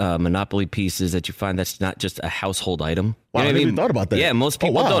only Monopoly pieces that you find that's not just a household item. Wow, I never even thought about that. Yeah, most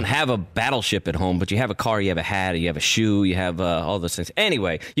people don't have a battleship at home, but you have a car, you have a hat, you have a shoe, you have all those things.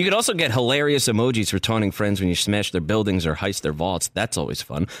 Anyway, you can also get hilarious emojis for taunting friends when you smash their buildings or heist their vaults. That's always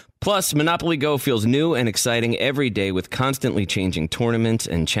fun. Plus, Monopoly Go feels new and exciting every day with constantly changing tournaments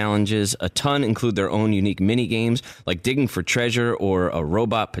and challenges. A ton include their own unique mini games like digging for treasure or a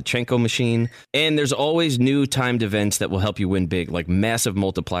robot Pachinko machine. And there's always new timed events that will help you win big, like massive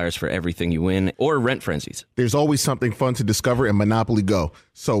multipliers for everything you win or rent frenzies. There's always something fun to discover in Monopoly Go.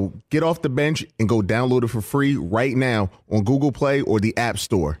 So get off the bench and go download it for free right now on Google Play or the App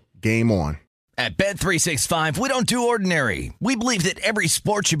Store. Game on. At Bet365, we don't do ordinary. We believe that every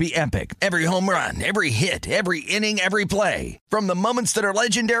sport should be epic. Every home run, every hit, every inning, every play. From the moments that are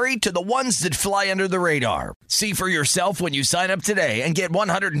legendary to the ones that fly under the radar. See for yourself when you sign up today and get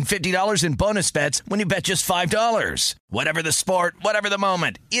 $150 in bonus bets when you bet just $5. Whatever the sport, whatever the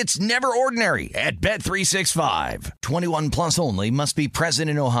moment, it's never ordinary at Bet365. 21 plus only. Must be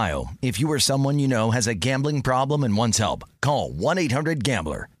present in Ohio. If you or someone you know has a gambling problem and wants help, call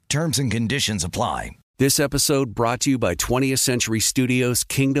 1-800-GAMBLER. Terms and conditions apply. This episode brought to you by 20th Century Studios'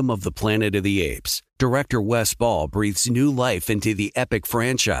 Kingdom of the Planet of the Apes. Director Wes Ball breathes new life into the epic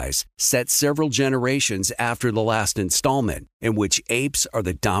franchise, set several generations after the last installment, in which apes are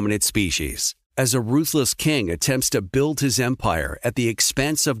the dominant species. As a ruthless king attempts to build his empire at the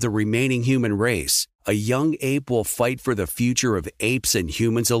expense of the remaining human race, a young ape will fight for the future of apes and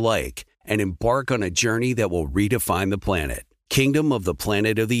humans alike and embark on a journey that will redefine the planet. Kingdom of the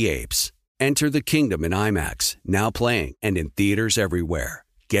Planet of the Apes. Enter the kingdom in IMAX, now playing and in theaters everywhere.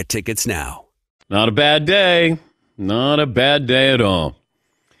 Get tickets now. Not a bad day. Not a bad day at all.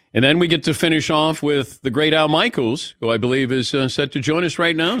 And then we get to finish off with the great Al Michaels, who I believe is set to join us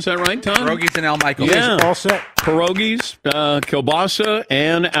right now. Is that right, Tom? Pierogies and Al Michaels. Yeah. All set. Pierogies, kielbasa,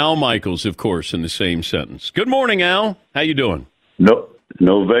 and Al Michaels, of course, in the same sentence. Good morning, Al. How you doing? No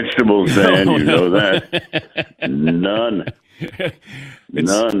vegetables, Dan. You know that. None.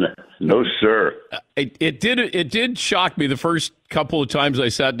 None. No, sir. It did shock me the first couple of times I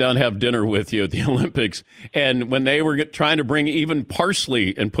sat down to have dinner with you at the Olympics, and when they were trying to bring even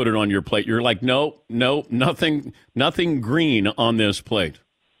parsley and put it on your plate, you're like, no, nothing green on this plate.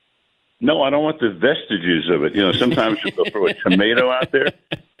 No, I don't want the vestiges of it. You know, sometimes you go throw a tomato out there,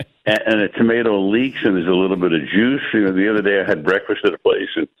 and a tomato leaks, and there's a little bit of juice. You know, the other day I had breakfast at a place,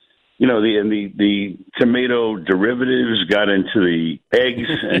 and you know, the tomato derivatives got into the eggs,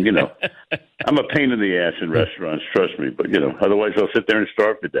 and, you know, I'm a pain in the ass in restaurants, trust me. But, you know, otherwise I'll sit there and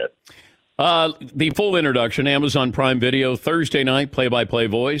starve to death. The full introduction, Amazon Prime Video, Thursday night, play-by-play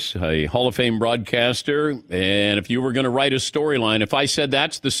voice, a Hall of Fame broadcaster. And if you were going to write a storyline, if I said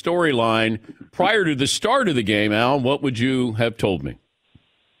that's the storyline prior to the start of the game, Al, what would you have told me?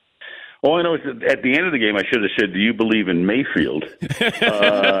 All I know is that at the end of the game, I should have said, do you believe in Mayfield?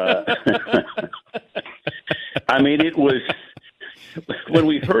 I mean, it was – when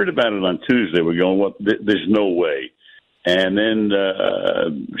we heard about it on Tuesday, we're going, well, there's no way. And then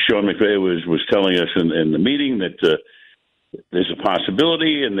Sean McVay was telling us in the meeting that there's a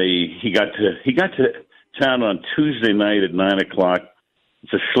possibility, and he got to town on Tuesday night at 9 o'clock.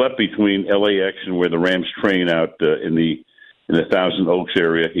 It's a schlep between LAX and where the Rams train out in the Thousand Oaks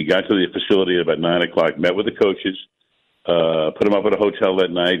area. He got to the facility at about 9 o'clock, met with the coaches, put him up at a hotel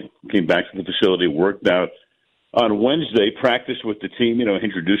that night, came back to the facility, worked out. On Wednesday, practiced with the team, you know,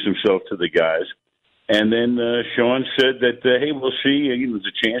 introduced himself to the guys. And then Sean said that, hey, we'll see. There's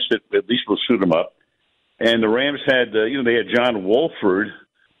a chance that at least we'll suit him up. And the Rams had, they had John Wolford,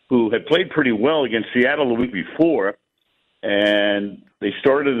 who had played pretty well against Seattle the week before. And they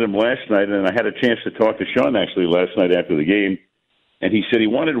started him last night, and I had a chance to talk to Sean actually last night after the game. And he said he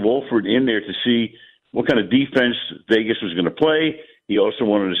wanted Wolford in there to see what kind of defense Vegas was going to play. He also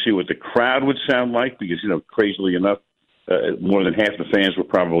wanted to see what the crowd would sound like because, you know, crazily enough, more than half the fans were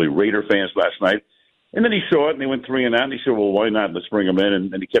probably Raider fans last night. And then he saw it, and they went 3 and out, and he said, well, why not? Let's bring him in,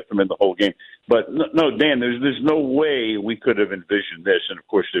 and he kept him in the whole game. But, no, Dan, there's no way we could have envisioned this, and, of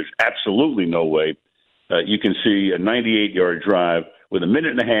course, there's absolutely no way you can see a 98-yard drive with a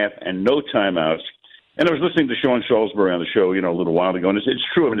minute and a half and no timeouts. And I was listening to Sean Salisbury on the show, you know, a little while ago, and it's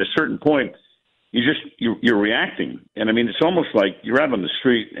true. I mean, at a certain point, you're reacting. And, I mean, it's almost like you're out on the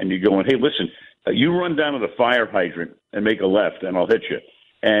street and you're going, hey, listen, you run down to the fire hydrant and make a left, and I'll hit you.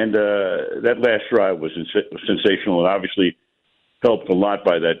 And that last drive was sensational and obviously helped a lot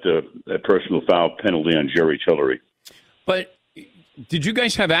by that personal foul penalty on Jerry Tillery. But did you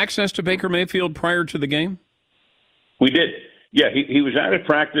guys have access to Baker Mayfield prior to the game? We did. Yeah, he was out at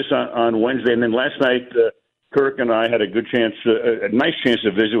practice on Wednesday, and then last night Kirk and I had a nice chance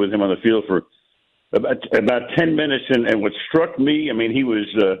to visit with him on the field for about 10 minutes. And what struck me, I mean, he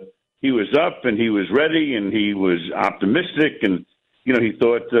was up and he was ready and he was optimistic, and you know, he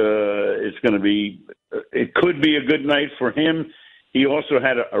thought it could be a good night for him. He also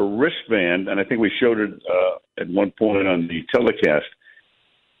had a wristband, and I think we showed it at one point on the telecast.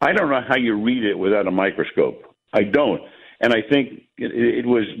 I don't know how you read it without a microscope. I don't. And I think it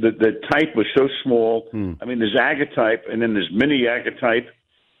was the type was so small. I mean, there's agatype, and then there's mini agatype.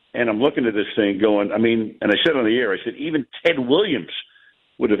 And I'm looking at this thing going, I mean, and I said on the air, I said, even Ted Williams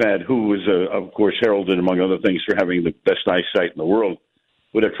would have had, who was, of course, heralded, among other things, for having the best eyesight in the world,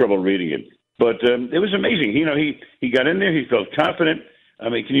 would have trouble reading it. But it was amazing. He got in there. He felt confident. I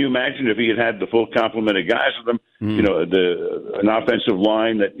mean, can you imagine if he had the full complement of guys with him? An offensive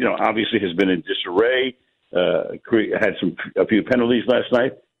line that obviously has been in disarray, had a few penalties last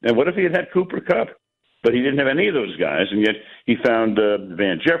night. And what if he had Cooper Kupp? But he didn't have any of those guys, and yet he found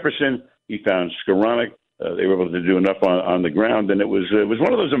Van Jefferson. He found Skoranek. They were able to do enough on the ground, and it was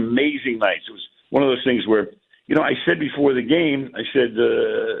one of those amazing nights. It was one of those things where, I said before the game, I said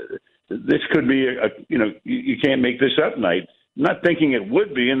this could be you can't make this up night. Not thinking it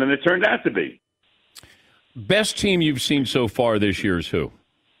would be, and then it turned out to be. Best team you've seen so far this year is who?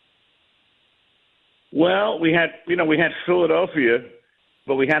 Well, we had Philadelphia,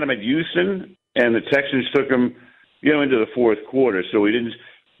 but we had them at Houston, and the Texans took them, into the fourth quarter. So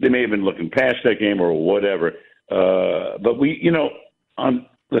they may have been looking past that game or whatever. But we, on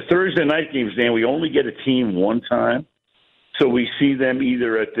the Thursday night games, Dan, we only get a team one time. So we see them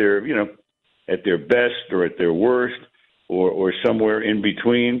either at their best or at their worst or somewhere in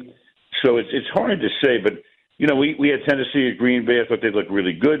between. So it's hard to say, but, we had Tennessee at Green Bay. I thought they looked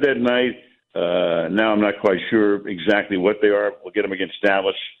really good that night. Now I'm not quite sure exactly what they are. We'll get them against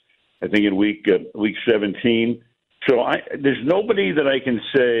Dallas, I think, in week 17. So there's nobody that I can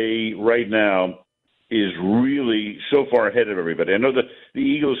say right now is really so far ahead of everybody. I know that the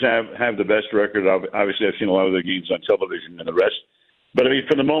Eagles have the best record. Obviously, I've seen a lot of their games on television and the rest. But, I mean,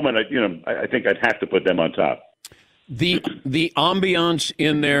 for the moment, I think I'd have to put them on top. The ambiance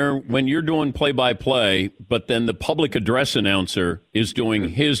in there when you're doing play-by-play, but then the public address announcer is doing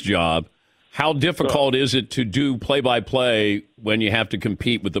his job, how difficult is it to do play-by-play when you have to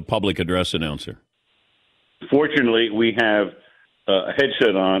compete with the public address announcer? Fortunately, we have a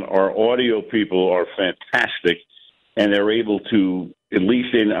headset on. Our audio people are fantastic, and they're able to, at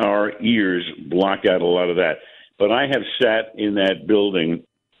least in our ears, block out a lot of that. But I have sat in that building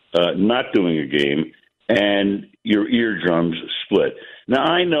not doing a game, and your eardrums split. Now,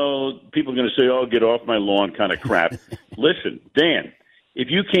 I know people are going to say, oh, get off my lawn kind of crap. Listen, Dan, if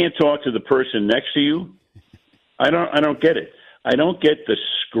you can't talk to the person next to you, I don't get it. I don't get the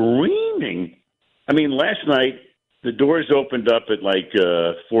screaming. I mean, last night, the doors opened up at like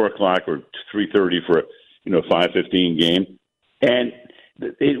 4 o'clock or 3:30 for a 5:15 game, and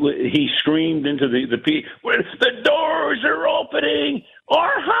he screamed into the doors are opening.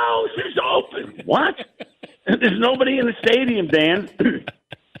 Our house is open. What? There's nobody in the stadium, Dan.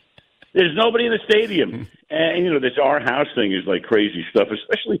 There's nobody in the stadium. And, this our house thing is like crazy stuff,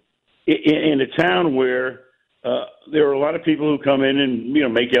 especially in a town where there are a lot of people who come in and,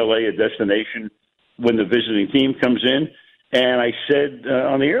 make L.A. a destination when the visiting team comes in. And I said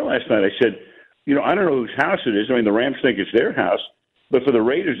on the air last night, I said, I don't know whose house it is. I mean, the Rams think it's their house. But for the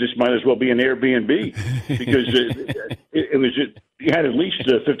Raiders, this might as well be an Airbnb because it was you had at least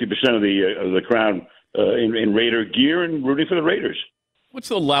 50% of the crowd in Raider gear and rooting for the Raiders. What's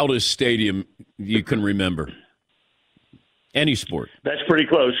the loudest stadium you can remember? Any sport. That's pretty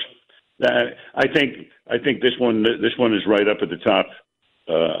close. I think this one is right up at the top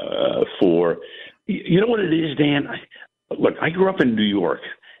for. You know what it is, Dan? Look, I grew up in New York,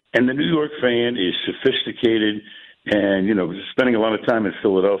 and the New York fan is sophisticated. And, spending a lot of time in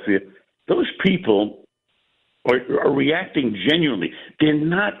Philadelphia, those people are reacting genuinely. They're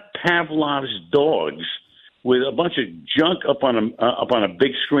not Pavlov's dogs with a bunch of junk up on a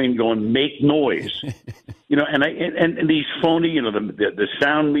big screen going, make noise. And these phony, the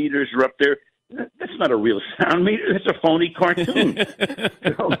sound meters are up there. That's not a real sound meter. That's a phony cartoon.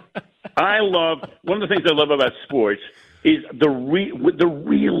 One of the things I love about sports is the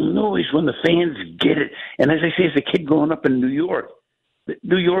real noise when the fans get it. And as I say, as a kid growing up in New York,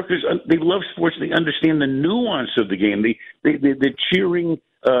 New Yorkers, they love sports. They understand the nuance of the game. The cheering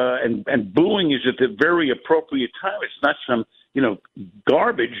and booing is at the very appropriate time. It's not some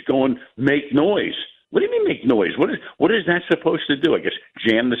garbage going make noise. What do you mean make noise? What is that supposed to do? I guess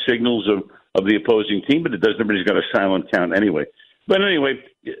jam the signals of the opposing team, but it doesn't. Everybody's got a silent count anyway. But anyway,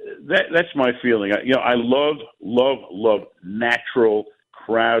 that's my feeling. I love natural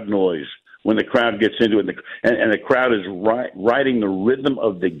crowd noise when the crowd gets into it, and the crowd is riding the rhythm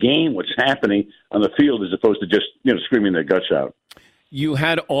of the game, what's happening on the field, as opposed to just screaming their guts out. You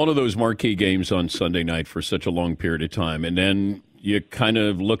had all of those marquee games on Sunday night for such a long period of time, and then you kind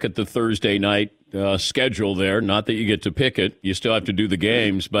of look at the Thursday night schedule there. Not that you get to pick it; you still have to do the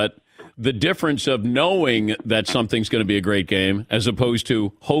games, but the difference of knowing that something's going to be a great game as opposed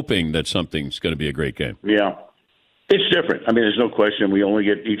to hoping that something's going to be a great game. Yeah, it's different. I mean, there's no question. We only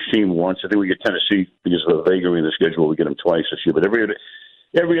get each team once. I think we get Tennessee because of the vagary in the schedule. We get them twice this year, but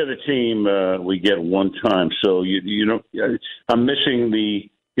every other team we get one time. So I'm missing the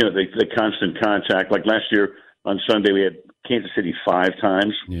the constant contact. Like last year on Sunday, we had Kansas City 5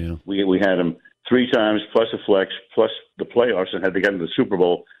 times. Yeah. We had them 3 times plus a flex plus the playoffs, and had they gotten to the Super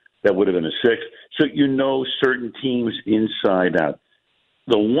Bowl, that would have been a 6. So certain teams inside out.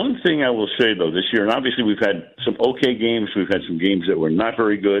 The one thing I will say, though, this year, and obviously we've had some okay games. We've had some games that were not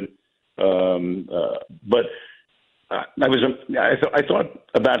very good. But I thought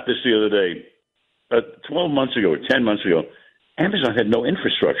about this the other day. 12 months ago or 10 months ago, Amazon had no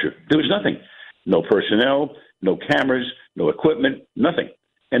infrastructure. There was nothing. No personnel, no cameras, no equipment, nothing.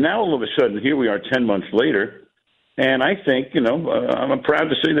 And now all of a sudden, here we are 10 months later, and I think, I'm proud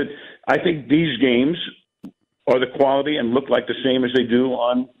to say that I think these games are the quality and look like the same as they do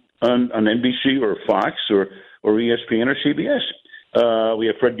on NBC or Fox or ESPN or CBS. We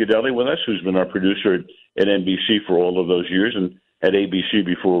have Fred Gaudelli with us, who's been our producer at NBC for all of those years and at ABC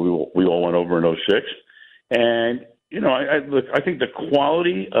before we all went over in 06. And, I think the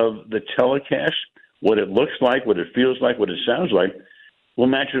quality of the telecast, what it looks like, what it feels like, what it sounds like, will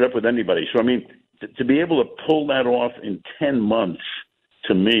match it up with anybody. So, to be able to pull that off in 10 months,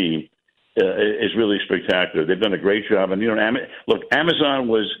 to me, is really spectacular. They've done a great job. And, look, Amazon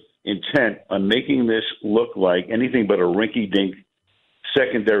was intent on making this look like anything but a rinky-dink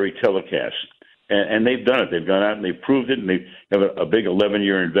secondary telecast. And they've done it. They've gone out and they've proved it, and they have a big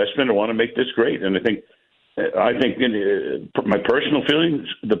 11-year investment and want to make this great. And I think my personal feelings,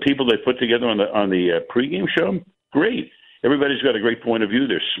 the people they put together on the pregame show, great. Everybody's got a great point of view.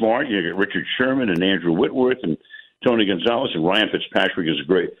 They're smart. You got Richard Sherman and Andrew Whitworth and Tony Gonzalez, and Ryan Fitzpatrick is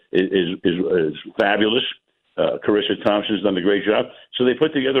fabulous. Carissa Thompson's done a great job. So they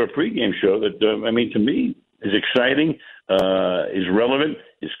put together a pregame show that, to me, is exciting, is relevant,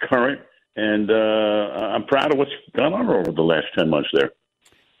 is current, and I'm proud of what's gone on over the last 10 months there.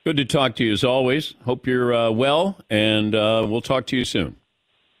 Good to talk to you as always. Hope you're well, and we'll talk to you soon.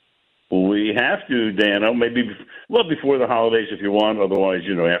 We have to, Dan. Maybe before the holidays if you want. Otherwise,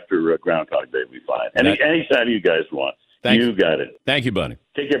 after Groundhog Day, we'll be fine. Anytime you guys want. You got it. Thank you, buddy.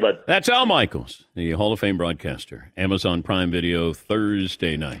 Take care, bud. That's Al Michaels, the Hall of Fame broadcaster. Amazon Prime Video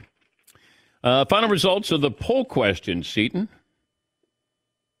Thursday night. Final results of the poll question, Seton.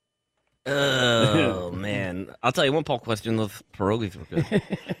 Oh, man. I'll tell you one poll question. The pierogies were good.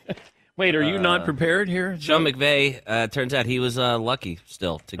 Wait, are you not prepared here? Sean McVay, turns out he was lucky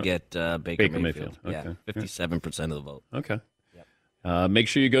still to get Baker Mayfield. Okay. Yeah, 57% of the vote. Okay. Make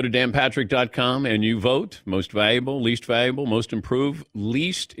sure you go to danpatrick.com and you vote. Most valuable, least valuable, most improved,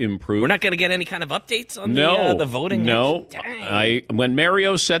 least improved. We're not going to get any kind of updates on the voting? No. When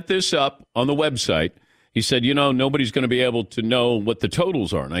Mario set this up on the website, he said, nobody's going to be able to know what the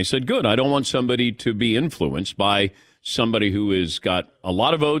totals are. And I said, good. I don't want somebody to be influenced by somebody who has got a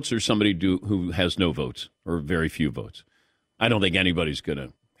lot of votes or somebody who has no votes or very few votes. I don't think anybody's going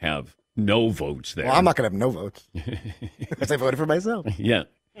to have no votes there. Well, I'm not going to have no votes because I voted for myself. Yeah.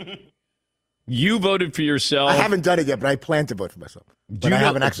 You voted for yourself. I haven't done it yet, but I plan to vote for myself. Do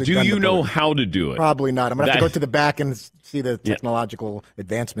you know how to do it? Probably not. I'm going to have to go to the back and see the technological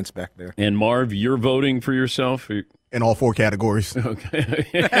advancements back there. And Marv, you're voting for yourself? In all 4 categories.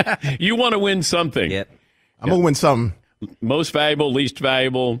 Okay. You want to win something. Yep. I'm going to win something. Most valuable, least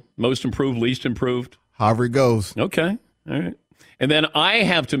valuable, most improved, least improved. However it goes. Okay. All right. And then I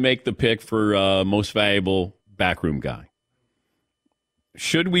have to make the pick for most valuable backroom guy.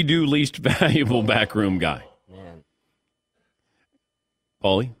 Should we do least valuable backroom guy? Man.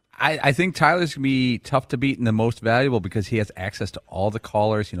 Paulie? I think Tyler's going to be tough to beat in the most valuable because he has access to all the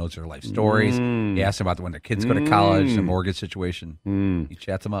callers. He knows their life stories. He asks them about when their kids go to college, the mortgage situation. He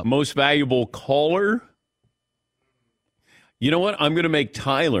chats them up. Most valuable caller? You know what? I'm going to make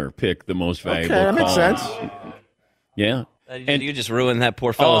Tyler pick the most valuable caller. Okay, that makes sense. Yeah. And you just ruined that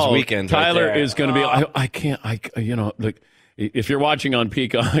poor fellow's weekend. Tyler right there. is going to be. I can't. Look. If you're watching on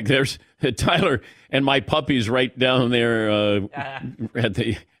Peacock, there's Tyler and my puppy's right down there.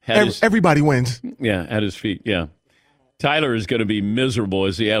 Everybody wins. Yeah, at his feet. Yeah. Tyler is going to be miserable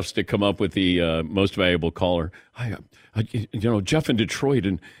as he has to come up with the most valuable caller. Jeff in Detroit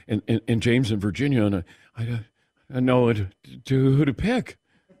and James in Virginia, and I know who to pick.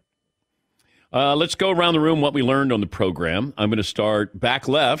 Let's go around the room what we learned on the program. I'm going to start back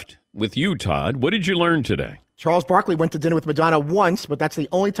left with you, Todd. What did you learn today? Charles Barkley went to dinner with Madonna once, but that's the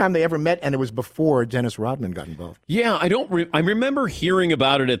only time they ever met, and it was before Dennis Rodman got involved. Yeah, I remember hearing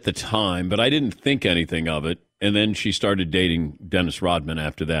about it at the time, but I didn't think anything of it. And then she started dating Dennis Rodman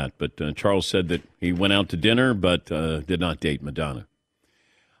after that. But Charles said that he went out to dinner, but did not date Madonna.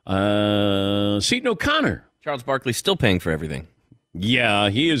 Seton O'Connor. Charles Barkley's still paying for everything. Yeah,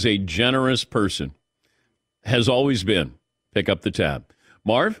 he is a generous person. Has always been. Pick up the tab.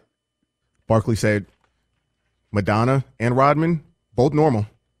 Marv? Barkley said Madonna and Rodman, both normal.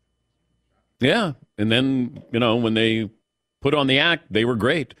 Yeah. And then, when they put on the act, they were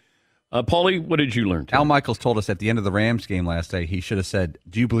great. Paulie, what did you learn today? Al Michaels told us at the end of the Rams game last day, he should have said,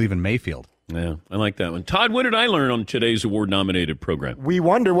 do you believe in Mayfield? Yeah, I like that one. Todd, what did I learn on today's award-nominated program? We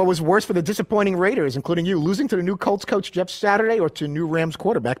wonder what was worse for the disappointing Raiders, including you, losing to the new Colts coach Jeff Saturday or to new Rams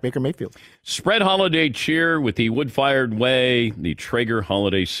quarterback Baker Mayfield. Spread holiday cheer with the wood-fired way, the Traeger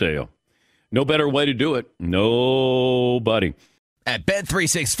holiday sale. No better way to do it. Nobody. At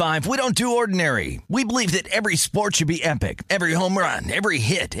Bet365, we don't do ordinary. We believe that every sport should be epic. Every home run, every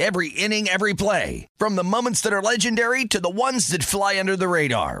hit, every inning, every play. From the moments that are legendary to the ones that fly under the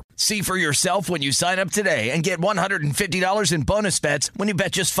radar. See for yourself when you sign up today and get $150 in bonus bets when you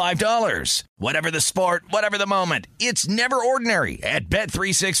bet just $5. Whatever the sport, whatever the moment, it's never ordinary at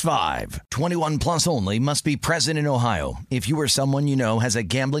Bet365. 21 plus only. Must be present in Ohio. If you or someone you know has a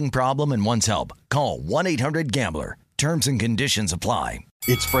gambling problem and wants help, call 1-800-GAMBLER. Terms and conditions apply.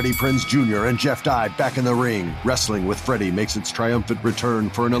 It's Freddie Prinze Jr. and Jeff Dye back in the ring. Wrestling with Freddie makes its triumphant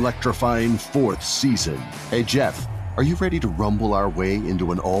return for an electrifying 4th season. Hey, Jeff, are you ready to rumble our way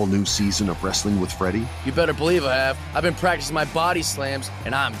into an all-new season of Wrestling with Freddie? You better believe I have. I've been practicing my body slams,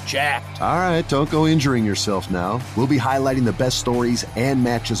 and I'm jacked. All right, don't go injuring yourself now. We'll be highlighting the best stories and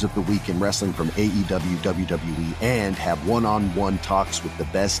matches of the week in wrestling from AEW, WWE, and have one-on-one talks with the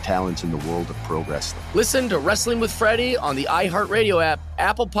best talents in the world of pro wrestling. Listen to Wrestling with Freddie on the iHeartRadio app,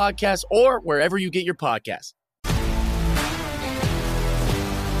 Apple Podcasts, or wherever you get your podcasts.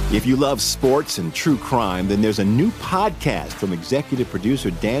 If you love sports and true crime, then there's a new podcast from executive producer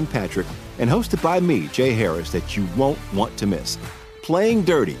Dan Patrick and hosted by me, Jay Harris, that you won't want to miss. Playing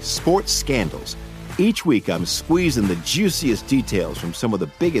Dirty: Sports Scandals. Each week, I'm squeezing the juiciest details from some of the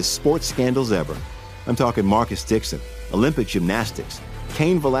biggest sports scandals ever. I'm talking Marcus Dixon, Olympic gymnastics,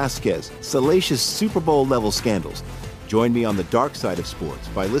 Cain Velasquez, salacious Super Bowl-level scandals. Join me on the dark side of sports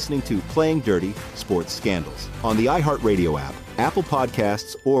by listening to Playing Dirty: Sports Scandals on the iHeartRadio app, Apple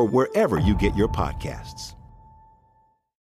Podcasts, or wherever you get your podcasts.